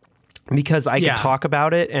 because I could talk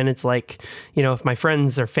about it. And it's like, if my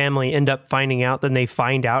friends or family end up finding out, then they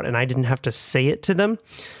find out and I didn't have to say it to them.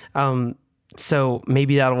 So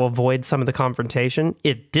maybe that'll avoid some of the confrontation.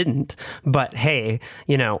 It didn't, but hey,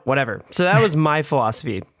 whatever. So that was my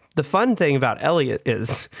philosophy. The fun thing about Elliot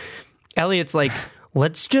is, Elliot's like,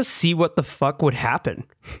 let's just see what the fuck would happen.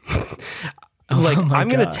 Like, Oh my I'm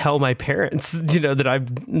going God. to tell my parents,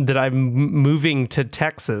 that I'm moving to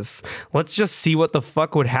Texas. Let's just see what the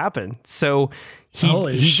fuck would happen. So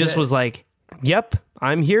Holy he just shit. was like, yep,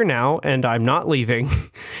 I'm here now and I'm not leaving.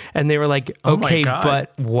 And they were like, Oh my okay, God.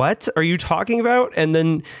 but what are you talking about? And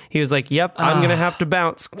then he was like, yep, I'm going to have to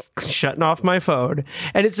bounce, shutting off my phone.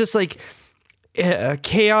 And it's just like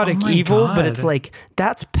chaotic Oh my evil, but God. it's like,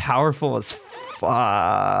 that's powerful as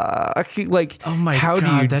fuck. Like, Oh my how do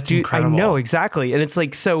God, you that's do? incredible. I know, exactly. And it's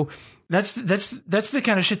like, so That's the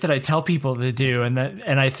kind of shit that I tell people to do, and then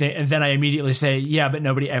I immediately say, yeah, but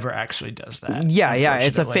nobody ever actually does that. yeah,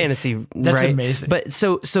 it's a unfortunately. fantasy. That's right? amazing. But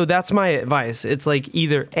so that's my advice. It's like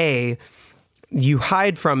either A, you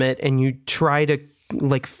hide from it and you try to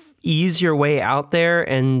like ease your way out there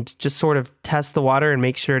and just sort of test the water and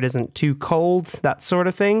make sure it isn't too cold, that sort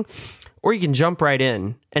of thing. Or you can jump right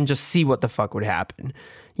in and just see what the fuck would happen.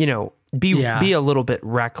 Be a little bit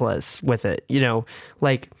reckless with it.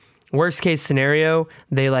 Like worst case scenario,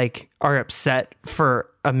 they like are upset for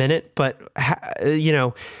a minute, but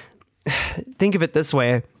think of it this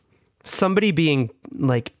way. Somebody being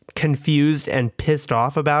like confused and pissed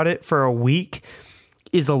off about it for a week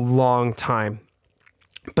is a long time.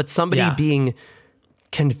 But somebody being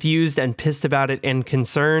confused and pissed about it and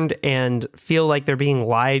concerned and feel like they're being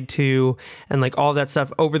lied to and like all that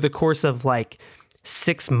stuff over the course of like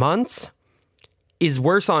 6 months is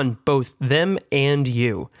worse on both them and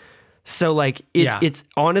you. So like it's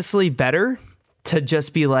honestly better to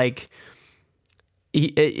just be like,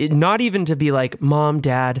 not even to be like, Mom,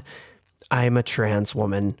 Dad, I'm a trans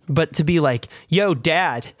woman, but to be like, yo,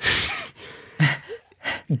 Dad,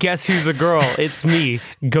 guess who's a girl? It's me.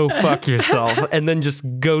 Go fuck yourself. And then just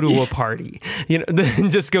go to a party. Then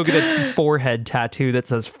just go get a forehead tattoo that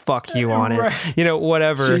says fuck you on it. Right.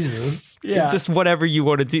 Whatever. Jesus. Yeah. Just whatever you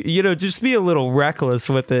want to do. Just be a little reckless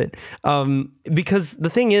with it. Because the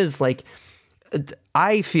thing is, like,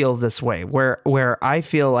 I feel this way where I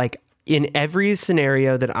feel like in every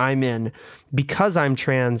scenario that I'm in, because I'm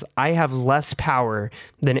trans, I have less power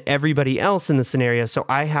than everybody else in the scenario. So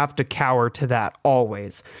I have to cower to that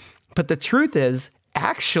always. But the truth is,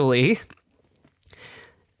 actually,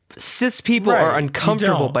 cis people are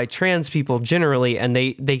uncomfortable by trans people generally, and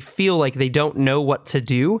they feel like they don't know what to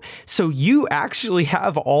do. So you actually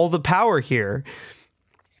have all the power here.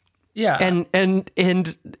 Yeah. And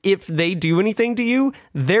if they do anything to you,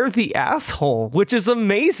 they're the asshole, which is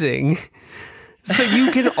amazing. So you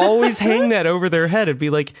can always hang that over their head and be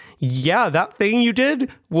like, yeah, that thing you did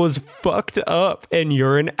was fucked up and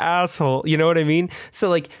you're an asshole. You know what I mean? So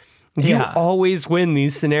like you always win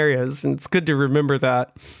these scenarios, and it's good to remember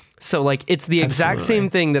that. So like it's the exact same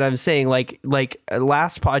thing that I'm saying. Like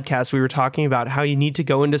last podcast we were talking about how you need to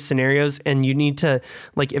go into scenarios and you need to,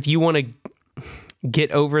 like, if you want to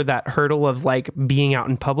get over that hurdle of like being out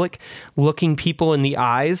in public, looking people in the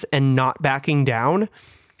eyes and not backing down.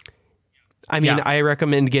 I mean, I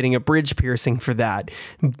recommend getting a bridge piercing for that,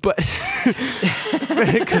 but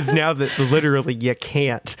because now that literally you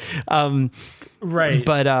can't, right.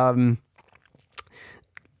 But,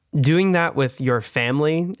 doing that with your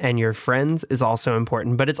family and your friends is also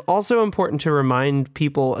important, but it's also important to remind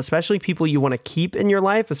people, especially people you want to keep in your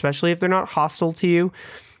life, especially if they're not hostile to you,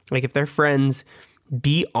 like if they're friends,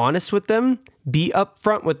 be honest with them, be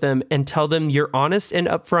upfront with them, and tell them you're honest and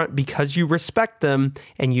upfront because you respect them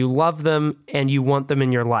and you love them and you want them in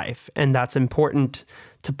your life. And that's important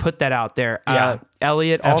to put that out there.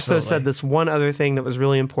 Elliot also said this one other thing that was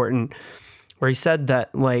really important, where he said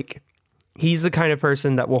that like he's the kind of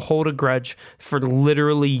person that will hold a grudge for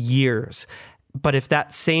literally years. But if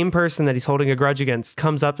that same person that he's holding a grudge against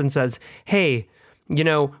comes up and says, hey,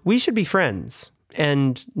 we should be friends,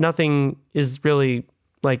 and nothing is really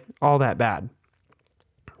like all that bad,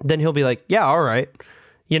 then he'll be like, yeah, all right.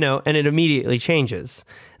 And it immediately changes.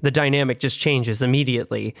 The dynamic just changes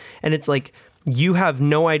immediately. And it's like, you have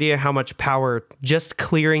no idea how much power just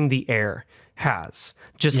clearing the air has.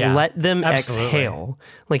 Just let them exhale.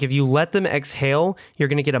 Like if you let them exhale, you're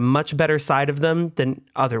going to get a much better side of them than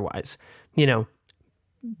otherwise.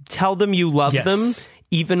 Tell them you love them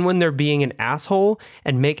even when they're being an asshole,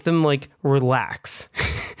 and make them like relax.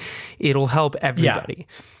 It'll help everybody.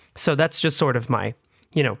 So that's just sort of my,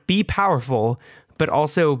 be powerful, but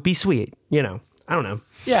also be sweet. I don't know.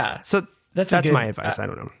 Yeah. So that's my advice. I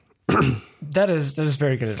don't know. That is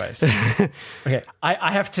very good advice. Okay.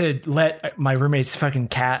 I have to let my roommate's fucking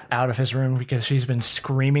cat out of his room because she's been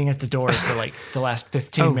screaming at the door for like the last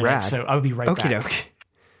 15 minutes. Rad. So I'll be right back. Okey-doke.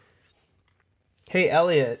 Hey,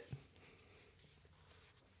 Elliot.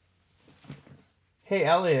 Hey,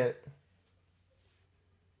 Elliot.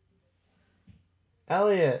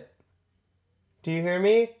 Elliot. Do you hear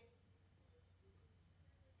me?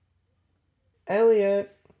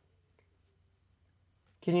 Elliot?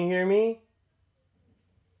 Can you hear me?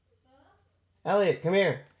 Elliot, come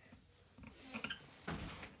here.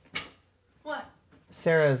 What?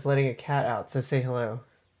 Sarah's letting a cat out, so say hello.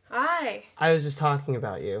 Hi. I was just talking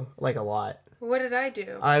about you, like a lot. What did I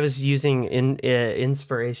do? I was using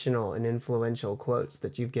inspirational and influential quotes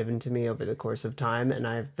that you've given to me over the course of time, and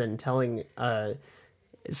I've been telling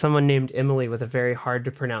someone named Emily with a very hard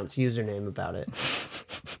to pronounce username about it.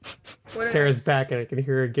 Sarah's back, and I can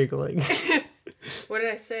hear her giggling. What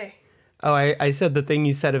did I say? Oh, I said the thing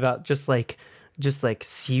you said about just like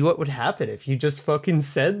see what would happen if you just fucking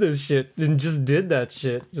said this shit and just did that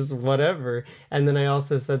shit, just whatever. And then I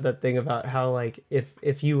also said that thing about how like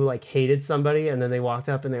if you like hated somebody and then they walked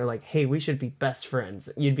up and they're like, hey, we should be best friends,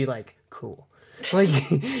 you'd be like, cool. Like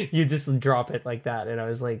you just drop it like that. And I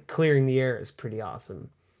was like, clearing the air is pretty awesome.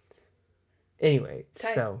 Anyway,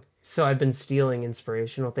 Tight. so I've been stealing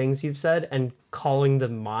inspirational things you've said and calling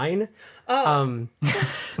them mine. Oh.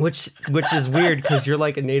 Which is weird because you're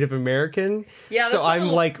like a Native American. Yeah, so that's a I'm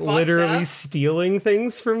little like fucked literally up. stealing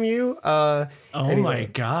things from you. Oh Anyway, my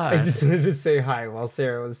god. I just wanted to say hi while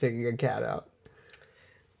Sarah was taking a cat out.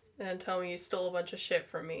 And tell me you stole a bunch of shit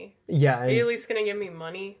from me. Yeah, Are you at and least gonna give me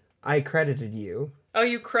money? I credited you. Oh,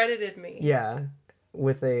 you credited me. Yeah,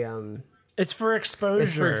 with a It's for exposure.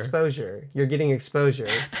 It's for exposure. You're getting exposure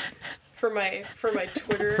For my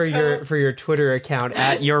Twitter for your Twitter account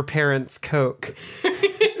at your parents' Coke.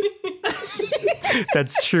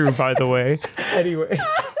 That's true, by the way. Anyway,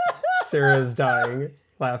 Sarah's dying,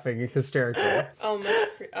 laughing hysterically. Oh,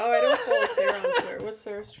 I don't follow Sarah on Twitter. What's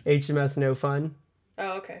Sarah's? HMS no fun.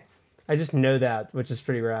 Oh, okay. I just know that, which is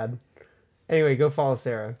pretty rad. Anyway, go follow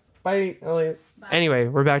Sarah. Bye, Elliot. Bye. Anyway,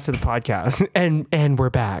 we're back to the podcast, and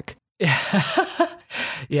we're back.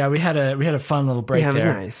 Yeah, we had a fun little break. Yeah, it was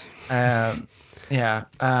there. nice. Yeah.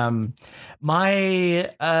 I'm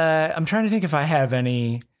trying to think if I have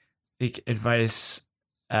any advice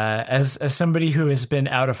as somebody who has been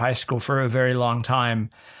out of high school for a very long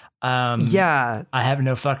time. Yeah, I have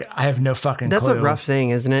no fucking That's clue. a rough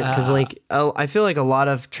thing, isn't it? Because I feel like a lot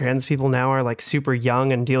of trans people now are like super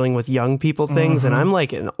young and dealing with young people things, and I'm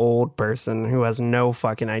like an old person who has no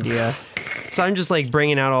fucking idea. So I'm just like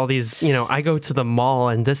bringing out all these, I go to the mall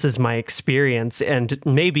and this is my experience, and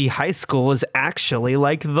maybe high school is actually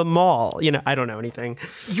like the mall. I don't know anything.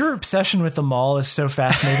 Your obsession with the mall is so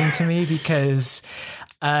fascinating to me because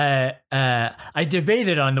I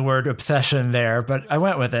debated on the word obsession there, but I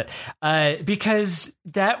went with it because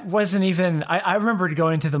that wasn't even. I remember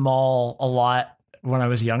going to the mall a lot when I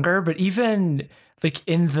was younger, but even like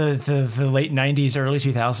in the late 90s, early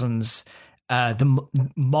 2000s. The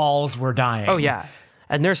malls were dying. Oh yeah,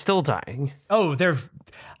 and they're still dying. Oh, they're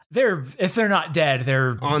if they're not dead,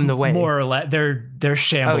 they're on the way. More or less, they're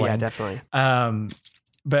shambling. Oh yeah, definitely.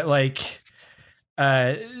 But like,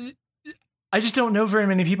 I just don't know very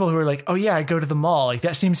many people who are like, oh yeah, I go to the mall. Like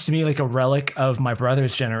that seems to me like a relic of my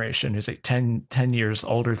brother's generation, who's like 10 years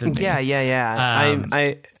older than me. Yeah.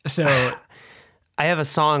 I have a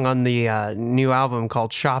song on the new album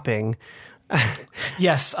called "Shopping."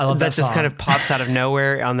 Yes, I love that song. Just kind of pops out of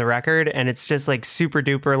nowhere on the record, and it's just like super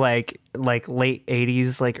duper like late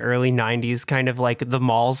 80s, like early 90s kind of like the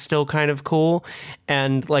mall's still kind of cool.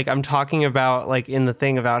 And like I'm talking about like in the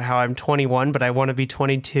thing about how I'm 21 but I want to be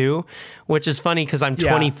 22, which is funny because I'm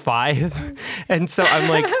 25. And so I'm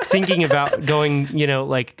like thinking about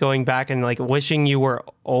going back and like wishing you were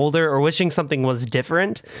older or wishing something was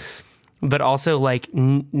different. But also like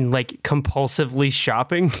compulsively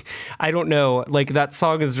shopping. I don't know. Like that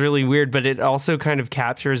song is really weird, but it also kind of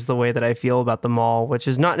captures the way that I feel about the mall, which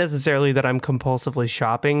is not necessarily that I'm compulsively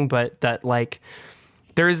shopping, but that like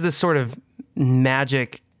there is this sort of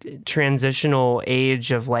magic transitional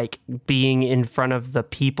age of like being in front of the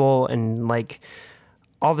people and like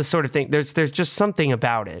all this sort of thing. There's just something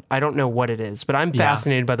about it. I don't know what it is, but I'm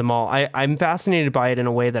fascinated by the mall. I'm fascinated by it in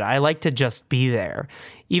a way that I like to just be there,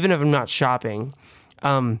 even if I'm not shopping.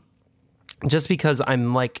 Just because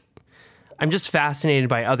I'm just fascinated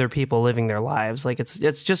by other people living their lives. Like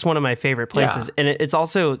it's just one of my favorite places. Yeah. And it's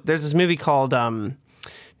also, there's this movie called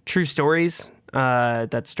True Stories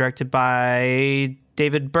that's directed by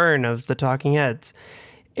David Byrne of the Talking Heads.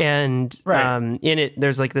 And in it,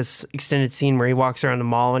 there's like this extended scene where he walks around the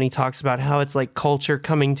mall and he talks about how it's like culture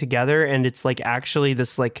coming together. And it's like actually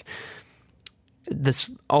this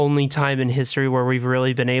only time in history where we've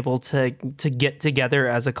really been able to get together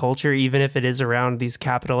as a culture, even if it is around these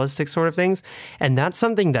capitalistic sort of things. And that's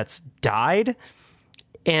something that's died.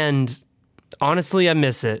 And honestly, I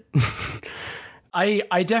miss it.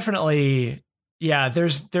 I definitely, Yeah,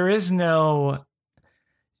 there is no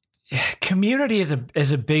community is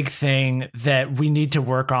a big thing that we need to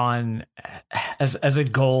work on as a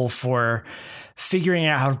goal for figuring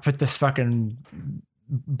out how to put this fucking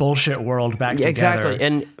bullshit world back together. Exactly.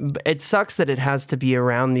 And it sucks that it has to be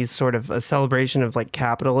around these sort of a celebration of like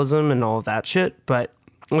capitalism and all of that shit, but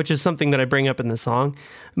which is something that I bring up in the song.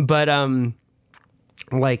 But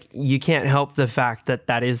like you can't help the fact that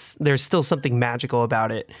there's still something magical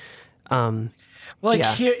about it.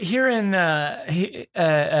 Here in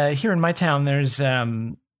my town, there's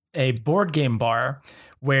a board game bar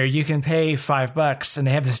where you can pay $5 and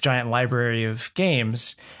they have this giant library of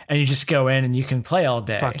games and you just go in and you can play all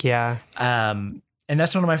day. Fuck yeah. And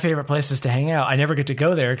that's one of my favorite places to hang out. I never get to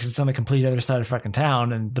go there because it's on the complete other side of fucking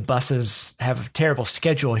town, and the buses have a terrible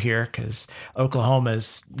schedule here because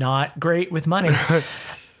Oklahoma's not great with money.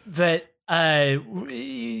 But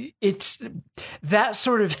it's that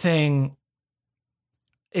sort of thing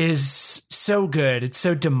is so good. It's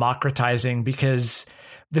so democratizing because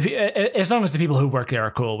as long as the people who work there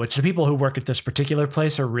are cool, which the people who work at this particular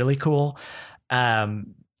place are really cool.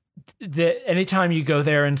 Anytime you go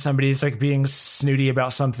there and somebody's like being snooty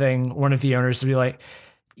about something, one of the owners will be like,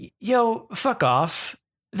 yo, fuck off.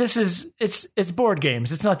 It's board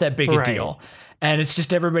games. It's not that big a deal. And it's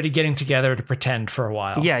just everybody getting together to pretend for a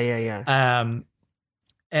while. Yeah. And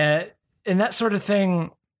that sort of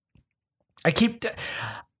thing,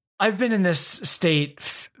 I've been in this state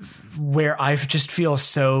where I just feel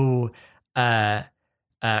so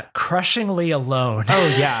crushingly alone.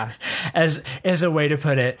 Oh yeah. as a way to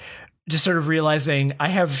put it, just sort of realizing I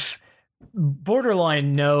have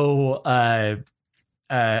borderline no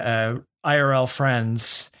IRL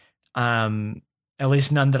friends, at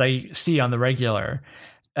least none that I see on the regular,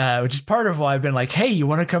 which is part of why I've been like, hey, you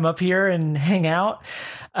want to come up here and hang out?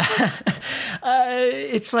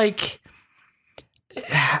 It's like,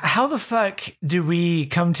 how the fuck do we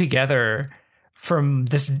come together from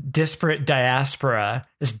this disparate diaspora,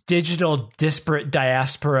 this digital disparate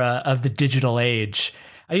diaspora of the digital age?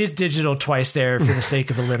 I used digital twice there for the sake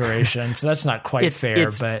of alliteration, so that's not quite fair,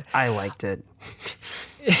 but I liked it.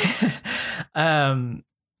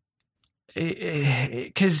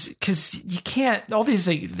 Because you can't, all these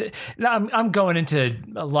like, I'm going into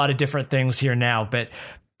a lot of different things here now, but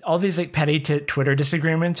all these like petty Twitter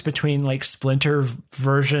disagreements between like splinter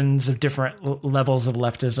versions of different levels of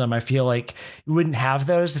leftism, I feel like you wouldn't have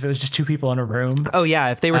those if it was just two people in a room. Oh yeah,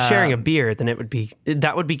 if they were sharing a beer, then that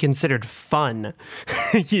would be considered fun.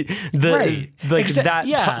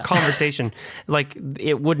 Conversation, like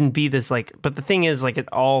it wouldn't be this like. But the thing is, like,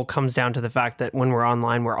 it all comes down to the fact that when we're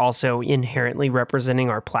online, we're also inherently representing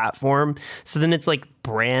our platform. So then it's like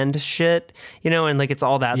brand shit, and like it's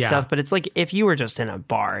all that stuff. But it's like if you were just in a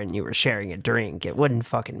bar and you were sharing a drink, it wouldn't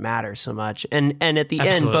fucking matter so much. And at the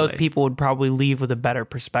end, both people would probably leave with a better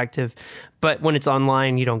perspective. But when it's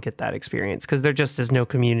online, you don't get that experience because there just is no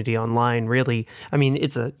community online, really. I mean,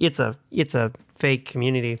 it's a fake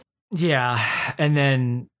community. Yeah, and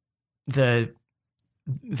then the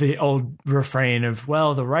old refrain of,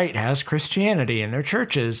 well, the right has Christianity in their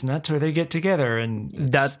churches, and that's where they get together, and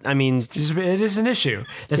it is an issue.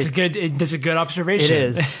 That's a good observation. It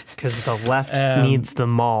is, because the left needs the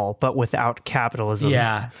mall, but without capitalism.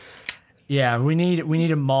 Yeah, we need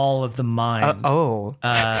a mall of the mind.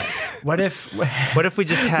 What if we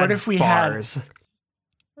just had bars?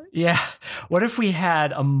 What if we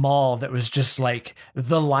had a mall that was just like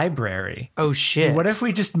the library? Oh shit. What if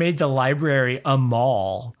we just made the library a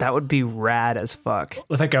mall? That would be rad as fuck.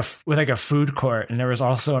 With like a food court, and there was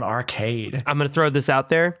also an arcade. I'm going to throw this out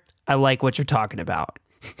there. I like what you're talking about.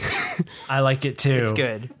 I like it too. It's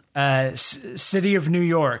good. City of New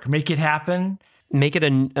York, make it happen. Make it a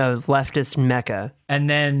leftist mecca. And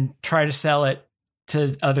then try to sell it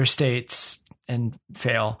to other states and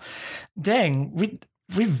fail. Dang,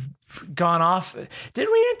 we've gone off. Did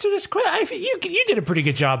we answer this question? You did a pretty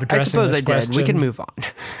good job addressing this question. I suppose I did. We can move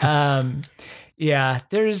on.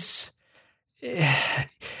 There's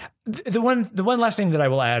the one last thing that I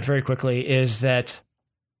will add very quickly is that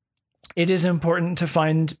it is important to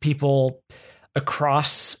find people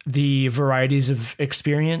across the varieties of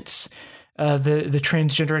experience, the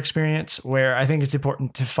transgender experience, where I think it's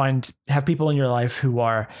important to have people in your life who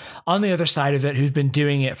are on the other side of it, who've been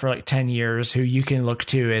doing it for like 10 years, who you can look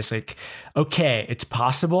to as like, okay, it's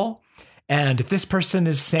possible. And if this person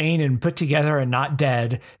is sane and put together and not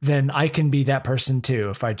dead, then I can be that person too,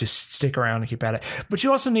 if I just stick around and keep at it. But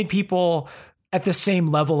you also need people at the same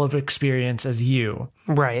level of experience as you,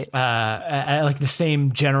 Right. at like the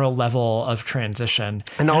same general level of transition.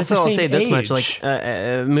 And at also, the I'll same say this age. much: like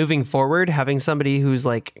moving forward, having somebody who's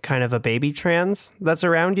like kind of a baby trans that's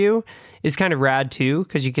around you is kind of rad too,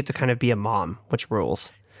 because you get to kind of be a mom, which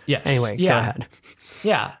rules. Yes. Anyway, yeah. go ahead.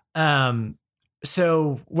 Yeah.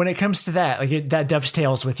 So when it comes to that, like that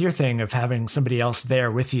dovetails with your thing of having somebody else there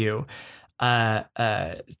with you, as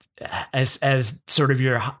sort of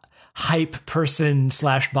your hype person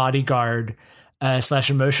 / bodyguard /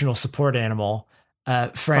 emotional support animal,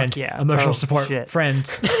 friend, Fuck yeah. emotional Oh, support shit. friend.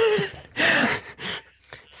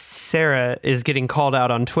 Sarah is getting called out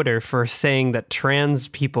on Twitter for saying that trans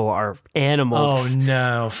people are animals. Oh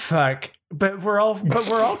no, fuck. But we're all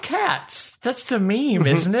cats. That's the meme,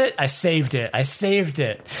 isn't it? I saved it.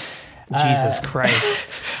 Jesus Christ.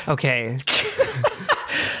 Okay.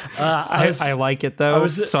 I like it though,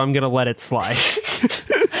 so I'm gonna let it slide.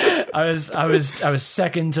 I was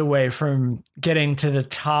seconds away from getting to the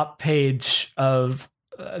top page of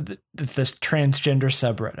this transgender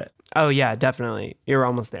subreddit. Oh yeah, definitely. You're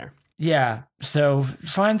almost there. Yeah, so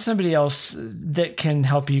find somebody else that can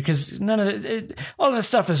help you, because none of all of this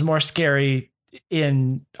stuff is more scary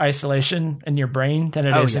in isolation in your brain than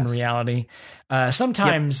it is in reality.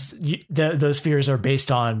 Sometimes those fears are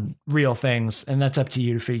based on real things, and that's up to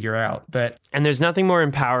you to figure out. And there's nothing more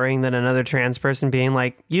empowering than another trans person being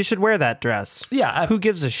like, "You should wear that dress." Yeah, who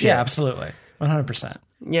gives a shit? Yeah, absolutely, 100%.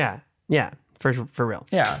 Yeah, for real.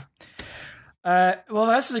 Yeah. Well,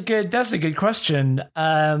 that's a good question.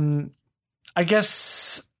 I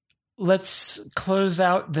guess let's close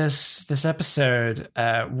out this episode.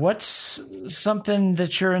 What's something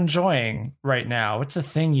that you're enjoying right now? What's a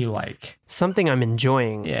thing you like? Something I'm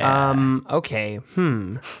enjoying. Yeah. Okay.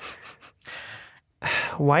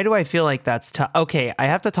 Why do I feel like that's tough? Okay, I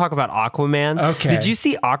have to talk about Aquaman. Okay. Did you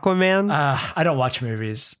see Aquaman? I don't watch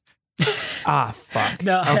movies. Fuck.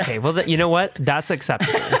 No. Okay, well, you know what? That's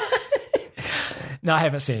acceptable. No, I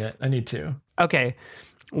haven't seen it. I need to. Okay.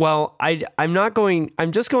 Well,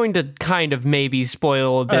 I'm just going to kind of maybe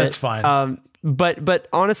spoil a bit. That's fine. But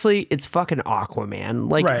honestly, it's fucking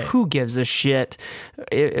Aquaman. Like, Right. who gives a shit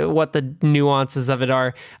what the nuances of it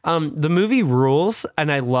are? The movie rules,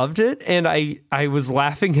 and I loved it, and I was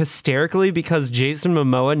laughing hysterically because Jason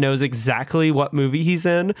Momoa knows exactly what movie he's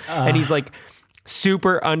in, and he's like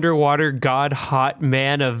super underwater god hot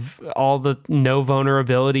man of all the no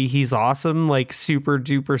vulnerability. He's awesome, like super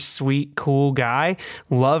duper sweet cool guy.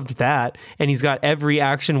 Loved that. And he's got every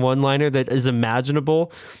action one-liner that is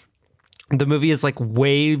imaginable. The movie is like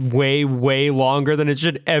way, way, way longer than it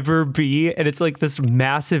should ever be. And it's like this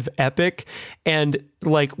massive epic. And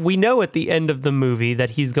like, we know at the end of the movie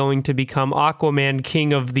that he's going to become Aquaman,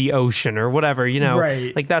 king of the ocean or whatever, you know,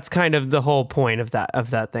 Right. Like that's kind of the whole point of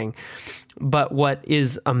that thing. But what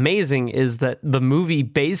is amazing is that the movie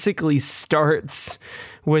basically starts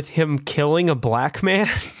with him killing a black man.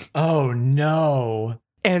 Oh no.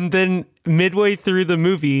 And then midway through the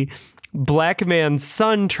movie, Black Man's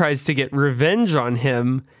son tries to get revenge on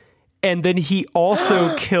him, and then he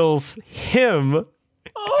also kills him.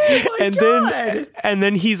 Oh my God. And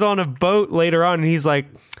then he's on a boat later on, and he's like,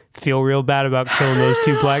 feel real bad about killing those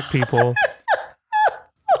two black people.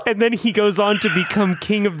 And then he goes on to become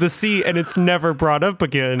king of the sea, and it's never brought up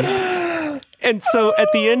again. And so at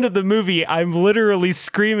the end of the movie, I'm literally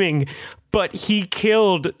screaming, but he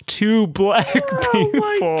killed two black people. Oh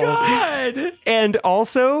my God. And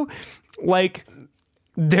also, like,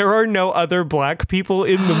 there are no other black people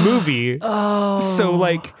in the movie. So,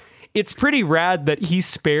 like, it's pretty rad that he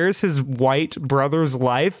spares his white brother's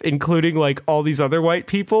life, including, like, all these other white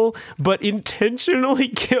people, but intentionally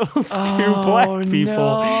kills two black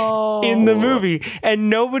people in the movie. And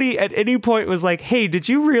nobody at any point was like, hey, did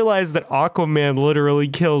you realize that Aquaman literally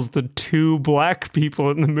kills the two black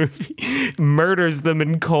people in the movie? Murders them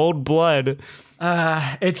in cold blood.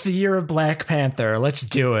 It's the year of Black Panther. Let's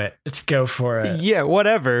do it. Let's go for it. Yeah,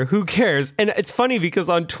 whatever. Who cares? And it's funny because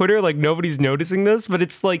on Twitter, like, nobody's noticing this, but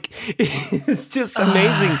it's like, it's just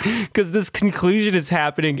amazing because this conclusion is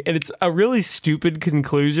happening, and it's a really stupid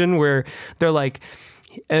conclusion where they're like,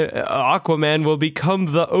 Aquaman will become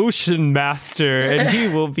the ocean master, and he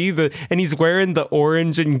will be and he's wearing the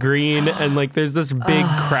orange and green, and like there's this big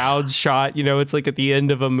crowd shot, you know, it's like at the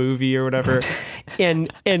end of a movie or whatever,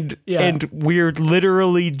 and we're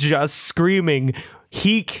literally just screaming,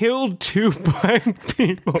 he killed two black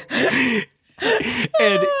people.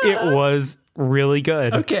 And it was really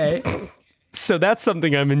good. Okay. So that's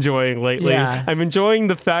something I'm enjoying lately. Yeah. I'm enjoying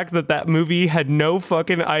the fact that movie had no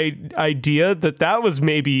fucking idea that was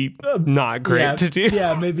maybe not great to do.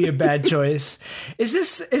 Yeah, maybe a bad choice. Is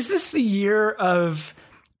this the year of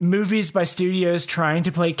movies by studios trying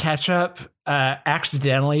to play catch up,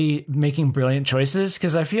 accidentally making brilliant choices?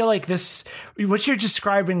 Because I feel like what you're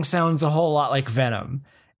describing sounds a whole lot like Venom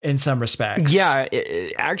in some respects. Yeah,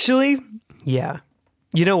 actually, yeah.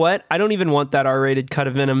 You know what? I don't even want that R-rated cut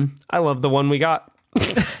of Venom. I love the one we got.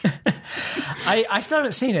 I still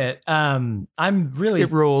haven't seen it.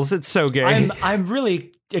 It rules. It's so gay. I'm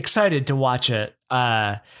really excited to watch it.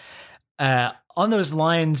 On those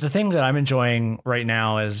lines, the thing that I'm enjoying right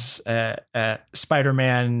now is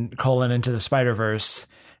Spider-Man: Into the Spider-Verse.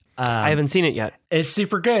 I haven't seen it yet. It's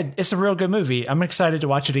super good. It's a real good movie. I'm excited to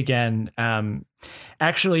watch it again.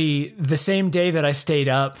 Actually, the same day that I stayed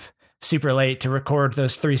up super late to record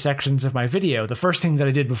those 3 sections of my video, the first thing that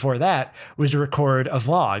I did before that was record a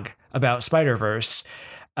vlog about Spider-Verse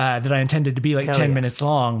that I intended to be like 10 minutes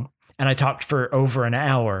long, and I talked for over an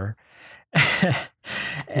hour.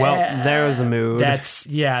 Well, there was a mood.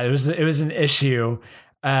 It was an issue.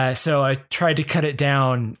 So I tried to cut it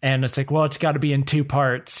down, and it's like, well, it's got to be in 2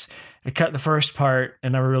 parts. I cut the first part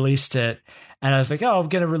and I released it, and I was like, oh, I'm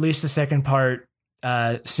going to release the second part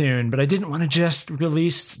soon, but I didn't want to just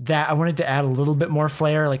release that. I wanted to add a little bit more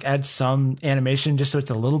flair, like add some animation just so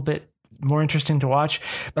it's a little bit more interesting to watch.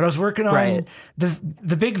 But I was working on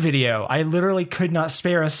the big video. I literally could not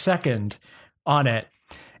spare a second on it.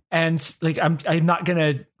 And like, I'm not going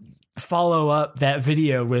to follow up that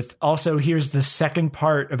video with also, here's the second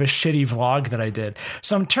part of a shitty vlog that I did.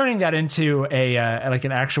 So I'm turning that into like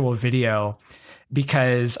an actual video,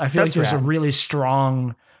 because I feel like there's a really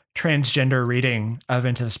strong transgender reading of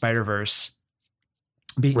Into the Spider-Verse.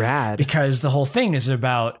 Rad. Because the whole thing is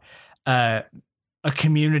about a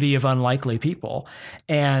community of unlikely people.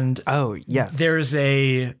 And there's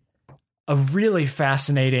a really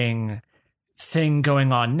fascinating thing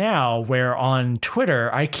going on now where on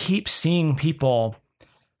Twitter, I keep seeing people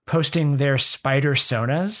posting their spider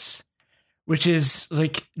sonas, which is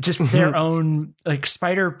like just their own like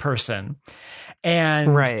spider person.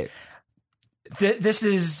 And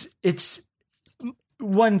it's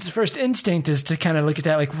one's first instinct is to kind of look at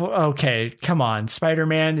that like, well, okay, come on,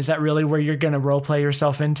 Spider-Man, is that really where you're going to role play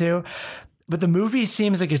yourself into? But the movie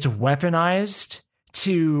seems like it's weaponized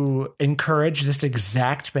to encourage this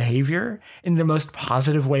exact behavior in the most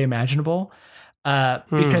positive way imaginable,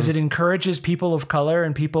 because it encourages people of color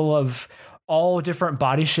and people of all different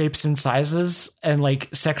body shapes and sizes and like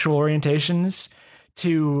sexual orientations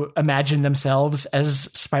to imagine themselves as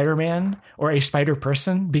Spider-Man or a spider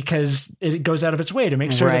person, because it goes out of its way to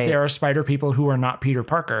make sure that there are spider people who are not Peter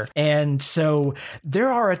Parker. And so there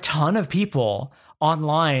are a ton of people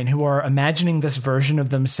online who are imagining this version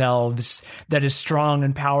of themselves that is strong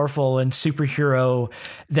and powerful and superhero,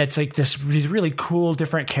 that's like this really cool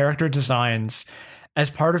different character designs as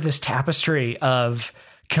part of this tapestry of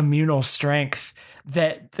communal strength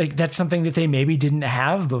that's something that they maybe didn't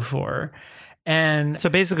have before. And so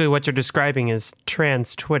basically what you're describing is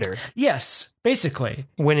trans Twitter. Yes, basically.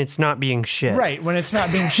 When it's not being shit. Right, when it's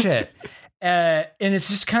not being shit. And it's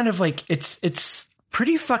just kind of like, it's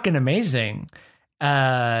pretty fucking amazing.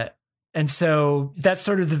 And so that's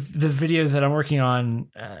sort of the video that I'm working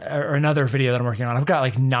on, or another video that I'm working on. I've got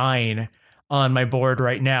like 9 on my board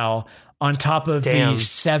right now, on top of the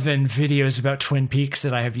 7 videos about Twin Peaks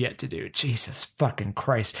that I have yet to do. Jesus fucking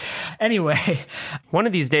Christ. Anyway. One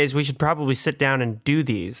of these days we should probably sit down and do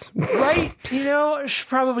these. Right? You know, I should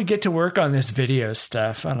probably get to work on this video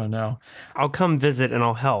stuff. I don't know. I'll come visit and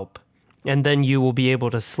I'll help. And then you will be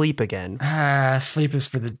able to sleep again. Sleep is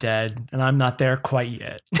for the dead, and I'm not there quite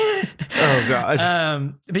yet. Oh,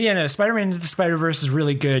 God. But yeah, no, Spider-Man Into the Spider-Verse is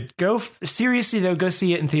really good. Seriously, though, go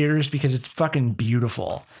see it in theaters because it's fucking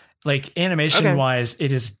beautiful. Like, animation-wise,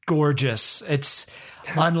 it is gorgeous. It's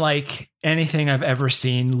unlike anything I've ever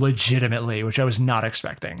seen legitimately, which I was not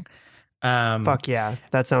expecting. Fuck yeah,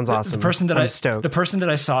 that sounds awesome. The person that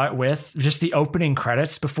I saw it with, just the opening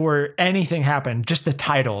credits before anything happened, just the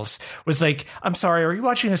titles was like, I'm sorry, are you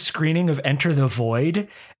watching a screening of Enter the Void?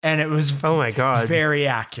 And it was oh my God, very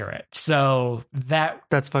accurate. So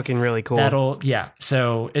that's fucking really cool.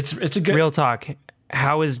 So it's a good real talk.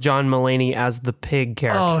 How is John Mulaney as the pig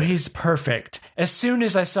character? Oh, he's perfect. As soon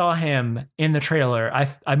as I saw him in the trailer, I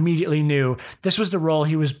immediately knew this was the role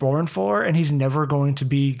he was born for, and he's never going to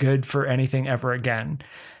be good for anything ever again.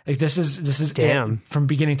 Like this is damn it from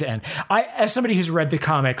beginning to end. As somebody who's read the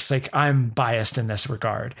comics, like I'm biased in this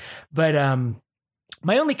regard. But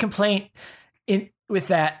my only complaint with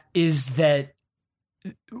that is that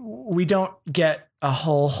we don't get a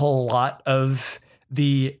whole lot of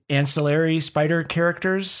the ancillary spider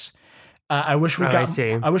characters. I wish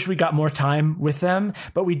we got more time with them,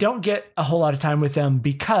 but we don't get a whole lot of time with them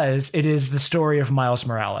because it is the story of Miles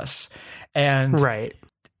Morales. And right.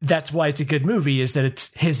 That's why it's a good movie, is that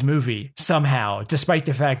it's his movie somehow, despite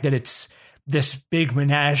the fact that it's this big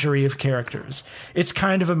menagerie of characters. It's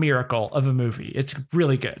kind of a miracle of a movie. It's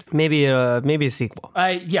really good. Maybe a sequel.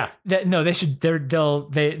 Yeah. They should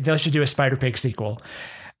do a Spider-Pig sequel.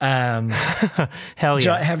 Hell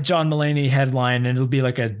yeah. Have John Mulaney headline, and it'll be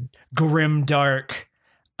like a grim, dark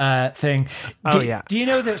thing. Yeah. Do you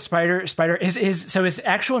know that Spider his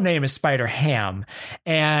actual name is Spider-Ham,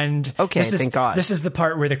 and thank God. This is the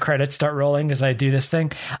part where the credits start rolling as I do this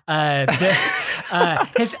thing.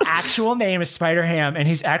 His actual name is Spider-Ham, and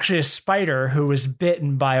he's actually a spider who was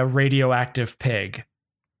bitten by a radioactive pig.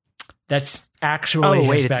 That's actually. Oh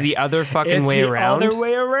wait, it's the other fucking way around. Other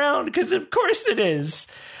way around, because of course it is.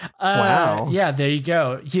 Wow. Yeah, there you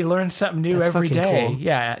go. You learn something new every day. Cool.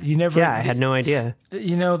 Yeah, you never. Yeah, I had no idea.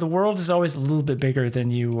 You know, the world is always a little bit bigger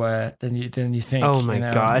than you think. Oh my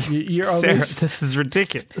God, you're Sarah, always. This is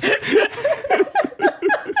ridiculous.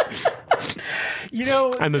 You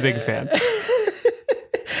know, I'm a big fan.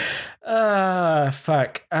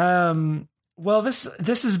 Fuck. Well, this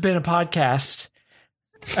has been a podcast.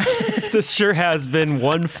 This sure has been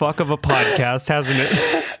one fuck of a podcast, hasn't it?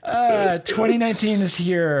 2019 is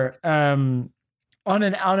here. On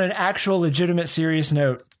an actual legitimate serious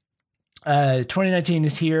note, 2019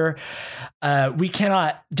 is here. We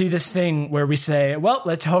cannot do this thing where we say, well,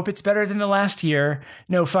 let's hope it's better than the last year.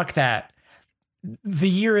 No, fuck that. The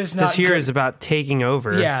year is not. This year is about taking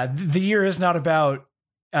over. Yeah, the year is not about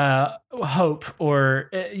hope or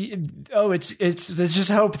it's just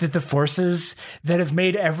hope that the forces that have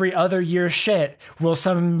made every other year shit will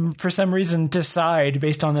for some reason decide,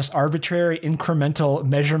 based on this arbitrary incremental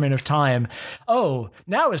measurement of time,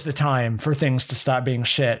 now is the time for things to stop being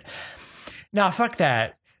shit. Nah, fuck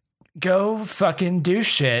that. Go fucking do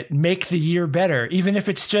shit. Make the year better, even if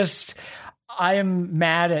it's just, I am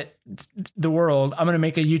mad at the world, I'm going to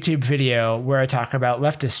make a YouTube video where I talk about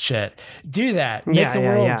leftist shit. Do that. Make the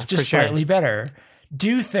world just slightly better.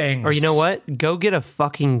 Do things. Or you know what? Go get the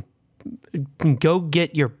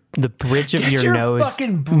bridge of your nose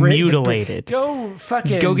mutilated. Go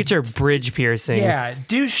get your bridge piercing. Yeah,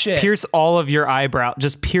 do shit. Pierce all of your eyebrow.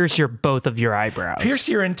 Just pierce both of your eyebrows. Pierce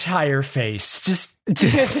your entire face. Just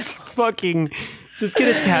fucking just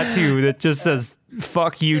get a tattoo that just says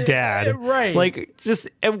fuck you, Dad. Right. Like, just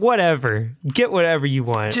whatever. Get whatever you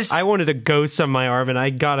want. I wanted a ghost on my arm, and I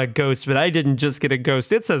got a ghost, but I didn't just get a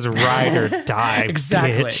ghost. It says ride or die.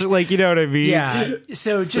 Exactly. Bitch. Like, you know what I mean? Yeah.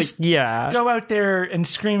 So it's just like, go out there and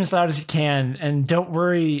scream as loud as you can, and don't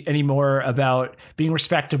worry anymore about being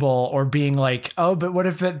respectable or being like, oh, but what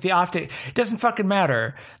if the optic? It doesn't fucking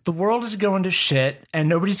matter. The world is going to shit, and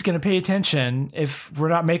nobody's going to pay attention if we're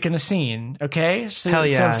not making a scene. Okay? So, hell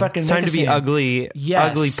yeah. So fucking it's time to be ugly.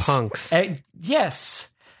 Yes. Ugly punks.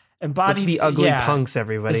 Yes. Embody. Let's be ugly punks,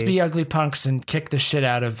 everybody. Let's be ugly punks and kick the shit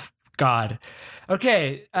out of God.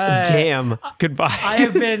 Okay. Damn. Goodbye.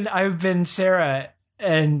 I've been Sarah,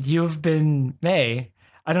 and you've been May.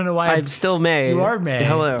 I don't know why I'm still May. You are May.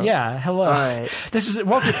 Hello. Yeah. Hello. All right. This is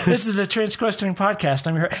a trans questioning podcast.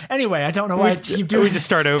 I'm here. Anyway, I don't know why I keep doing. We just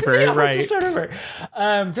start over, right? Just start over.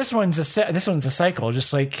 This one's a cycle,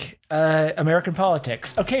 just like American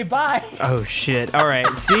politics. Okay. Bye. Oh shit. All right.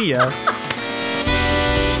 See ya.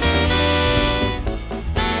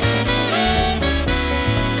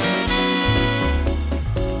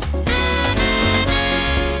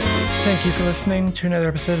 Thank you for listening to another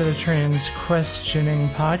episode of the Trans Questioning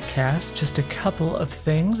Podcast. Just a couple of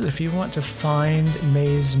things. If you want to find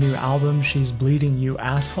May's new album, She's Bleeding You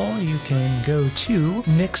Asshole, you can go to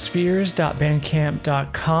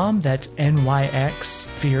nyxfears.bandcamp.com. That's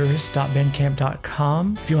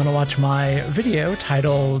nyxfears.bandcamp.com. If you want to watch my video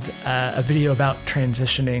titled A Video About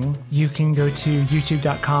Transitioning, you can go to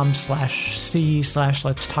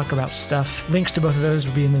youtube.com/c/let's talk about stuff. Links to both of those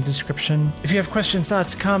will be in the description. If you have questions,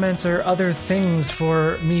 thoughts, comments, or other things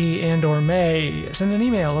for me and or May, send an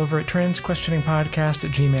email over at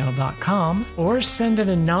transquestioningpodcast@gmail.com or send an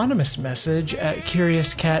anonymous message at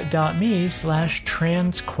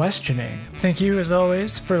curiouscat.me/transquestioning. Thank you as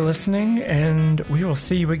always for listening, and we will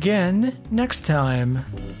see you again next time.